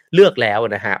เลือกแล้ว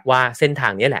นะฮะว่าเส้นทา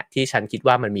งนี้แหละที่ฉันคิด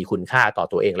ว่ามันมีคุณค่าต่อ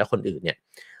ตัวเองและคนอื่นเนี่ย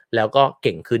แล้วก็เ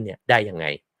ก่งขึ้นเนี่ยได้ยังไง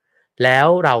แล้ว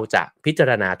เราจะพิจา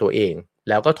รณาตัวเอง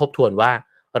แล้วก็ทบทวนว่า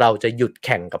เราจะหยุดแ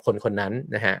ข่งกับคนคนนั้น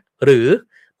นะฮะหรือ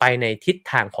ไปในทิศ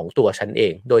ทางของตัวฉันเอ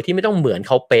งโดยที่ไม่ต้องเหมือนเ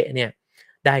ขาเป๊ะเนี่ย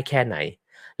ได้แค่ไหน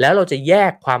แล้วเราจะแย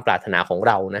กความปรารถนาของ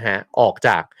เรานะฮะออกจ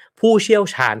ากผู้เชี่ยว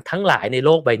ชาญทั้งหลายในโล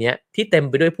กใบนี้ที่เต็ม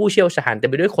ไปด้วยผู้เชี่ยวชาญเต็ม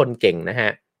ไปด้วยคนเก่งนะฮะ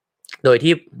โดย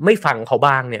ที่ไม่ฟังเขา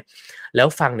บ้างเนี่ยแล้ว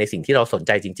ฟังในสิ่งที่เราสนใ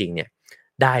จจริงๆเนี่ย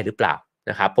ได้หรือเปล่า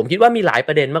นะครับผมคิดว่ามีหลายป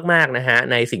ระเด็นมากๆนะฮะ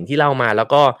ในสิ่งที่เล่ามาแล้ว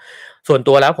ก็ส่วน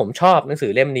ตัวแล้วผมชอบหนังสื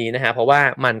อเล่มนี้นะฮะเพราะว่า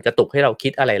มันกระตุกให้เราคิ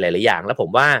ดอะไรหลายๆอย่างแล้วผม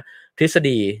ว่าทฤษ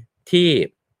ฎีที่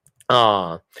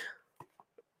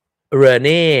เรเ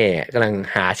น่กำลัง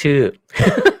หาชื่อ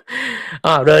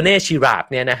เรเน่ชิราบ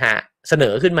เนี่ยนะฮะเสน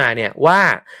อขึ้นมาเนี่ยว่า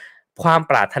ความ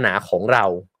ปรารถนาของเรา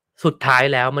สุดท้าย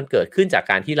แล้วมันเกิดขึ้นจาก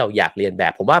การที่เราอยากเรียนแบ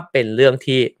บผมว่าเป็นเรื่อง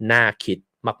ที่น่าคิด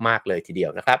มากๆเลยทีเดีย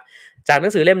วนะครับจากหนั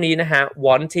งสือเล่มนี้นะฮะ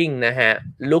Wanting นะฮะ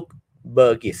Luke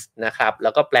Burgis นะครับแล้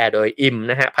วก็แปลโดยอิม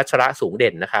นะฮะพัชระสูงเ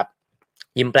ด่นนะครับ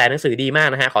อิมแปลหนังสือดีมาก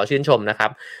นะฮะขอชื่นชมนะครั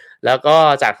บแล้วก็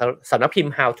จากสำนักพิม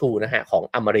พ์ How to นะฮะของ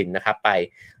อมรินทร์นะครับไป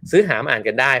ซื้อหามาอ่าน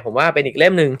กันได้ผมว่าเป็นอีกเล่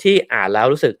มนึงที่อ่านแล้ว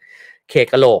รู้สึกเขก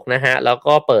กะโหลกนะฮะแล้ว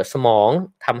ก็เปิดสมอง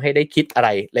ทำให้ได้คิดอะไร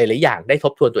หลายๆอย่างได้ท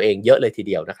บทวนตัวเองเยอะเลยทีเ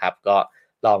ดียวนะครับก็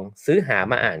ลองซื้อหา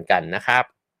มาอ่านกันนะครับ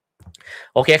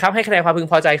โอเคครับให้คะแนนความพึง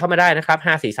พอใจเข้ามาได้นะครับ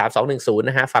5 4 3 2 1 0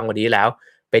นะฮะฟังวันนี้แล้ว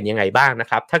เป็นยังไงบ้างนะ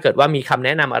ครับถ้าเกิดว่ามีคำแน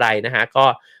ะนำอะไรนะฮะก็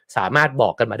สามารถบอ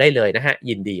กกันมาได้เลยนะฮะ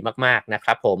ยินดีมากๆนะค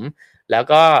รับผมแล้ว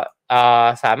ก็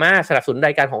สามารถสนับสนุนร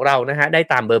ายการของเรานะฮะได้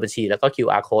ตามเบอร์บัญชีแล้วก็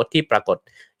QR Code ที่ปรากฏ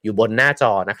อยู่บนหน้าจ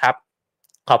อนะครับ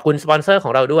ขอบคุณสปอนเซอร์ขอ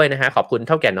งเราด้วยนะฮะขอบคุณเ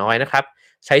ท่าแก่น้อยนะครับ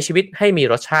ใช้ชีวิตให้มี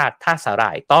รสชาติถ้าสาหร่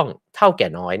ายต้องเท่าแก่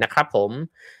น้อยนะครับผม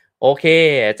โอเค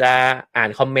จะอ่าน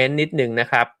คอมเมนต์นิดนึงนะ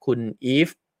ครับคุณอีฟ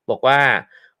บอกว่า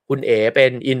คุณเอ๋เป็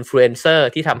นอินฟลูเอนเซอร์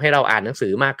ที่ทำให้เราอ่านหนังสื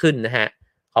อมากขึ้นนะฮะ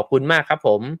ขอบคุณมากครับผ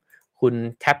มคุณ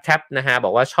แท็บนะฮะบ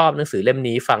อกว่าชอบหนังสือเล่ม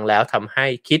นี้ฟังแล้วทำให้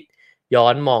คิดย้อ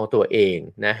นมองตัวเอง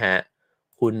นะฮะ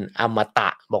คุณอมตะ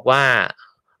บอกว่า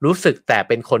รู้สึกแต่เ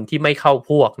ป็นคนที่ไม่เข้า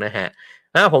พวกนะฮะ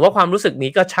ผมว่าความรู้สึก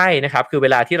นี้ก็ใช่นะครับคือเว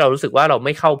ลาที่เรารู้สึกว่าเราไ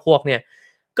ม่เข้าพวกเนี่ย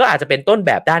ก็อาจจะเป็นต้นแ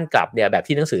บบด้านกลับเนี่ยแบบ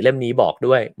ที่หนังสือเล่มนี้บอก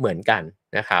ด้วยเหมือนกัน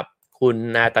นะครับคุณ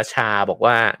นาตาชาบอก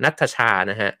ว่านัทชา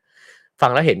นะฮะฟั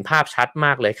งแล้วเห็นภาพชัดม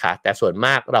ากเลยค่ะแต่ส่วนม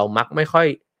ากเรามักไม่ค่อย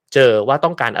เจอว่าต้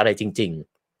องการอะไรจริง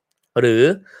ๆหรือ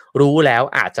รู้แล้ว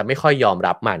อาจจะไม่ค่อยยอม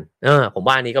รับมันผม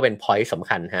ว่าอันนี้ก็เป็น point สำ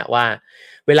คัญฮะว่า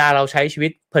เวลาเราใช้ชีวิ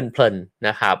ตเพลินๆน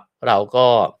ะครับเราก็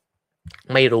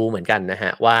ไม่รู้เหมือนกันนะฮ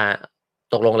ะว่า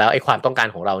ตกลงแล้วไอ้ความต้องการ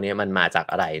ของเราเนี่ยมันมาจาก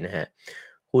อะไรนะฮะ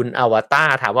คุณอวตาร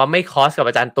ถามว่าไม่คอสกับ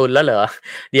อาจารย์ตุลแล้วเหรอ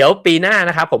เดี๋ยวปีหน้า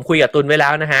นะครับผมคุยกับตุลไว้แล้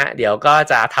วนะฮะเดี๋ยวก็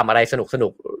จะทำอะไรสนุ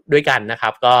กๆด้วยกันนะครั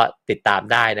บก็ติดตาม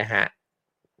ได้นะฮะ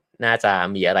น่าจะ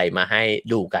มีอะไรมาให้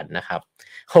ดูกันนะครับ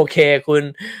โอเคคุณ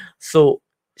สุ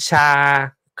ชา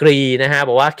กรีนะฮะบ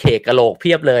อกว่าเคกกะโหลกเ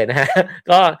พียบเลยนะฮะ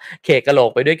ก็เคกกะโหลก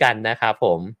ไปด้วยกันนะครับผ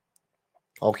ม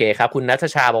โอเคครับคุณนัท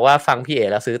ชาบอกว่าฟังพี่เอ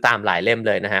แล้วซื้อตามหลายเล่มเ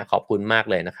ลยนะฮะขอบคุณมาก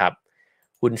เลยนะครับ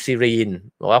คุณซีรีน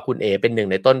บอกว่าคุณเอเป็นหนึ่ง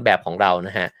ในต้นแบบของเราน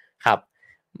ะฮะครับ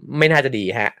ไม่น่าจะดี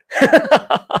ฮะ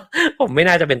ผมไม่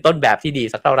น่าจะเป็นต้นแบบที่ดี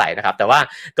สักเท่าไหร่นะครับแต่ว่า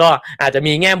ก็อาจจะ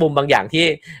มีแง่มุมบางอย่างที่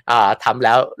ทำแ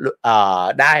ล้ว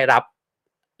ได้รับ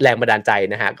แรงบันดาลใจ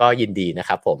นะฮะก็ยินดีนะค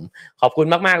รับผมขอบคุณ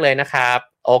มากๆเลยนะครับ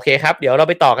โอเคครับเดี๋ยวเรา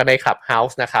ไปต่อกันใน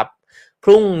Clubhouse นะครับพ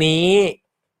รุ่ง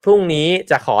นี้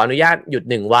จะขออนุญาตหยุด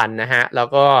1วันนะฮะแล้ว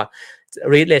ก็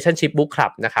Relationship Book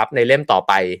Club นะครับในเล่มต่อ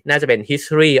ไปน่าจะเป็น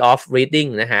History of Reading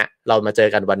นะฮะเรามาเจอ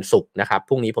กันวันศุกร์นะครับพ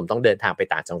รุ่งนี้ผมต้องเดินทางไป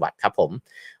ต่างจังหวัดครับผม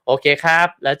โอเคครับ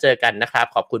แล้วเจอกันนะครับ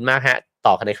ขอบคุณมากฮะ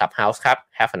ต่อกันใน Clubhouse ครับ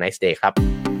Have a nice day ครั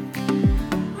บ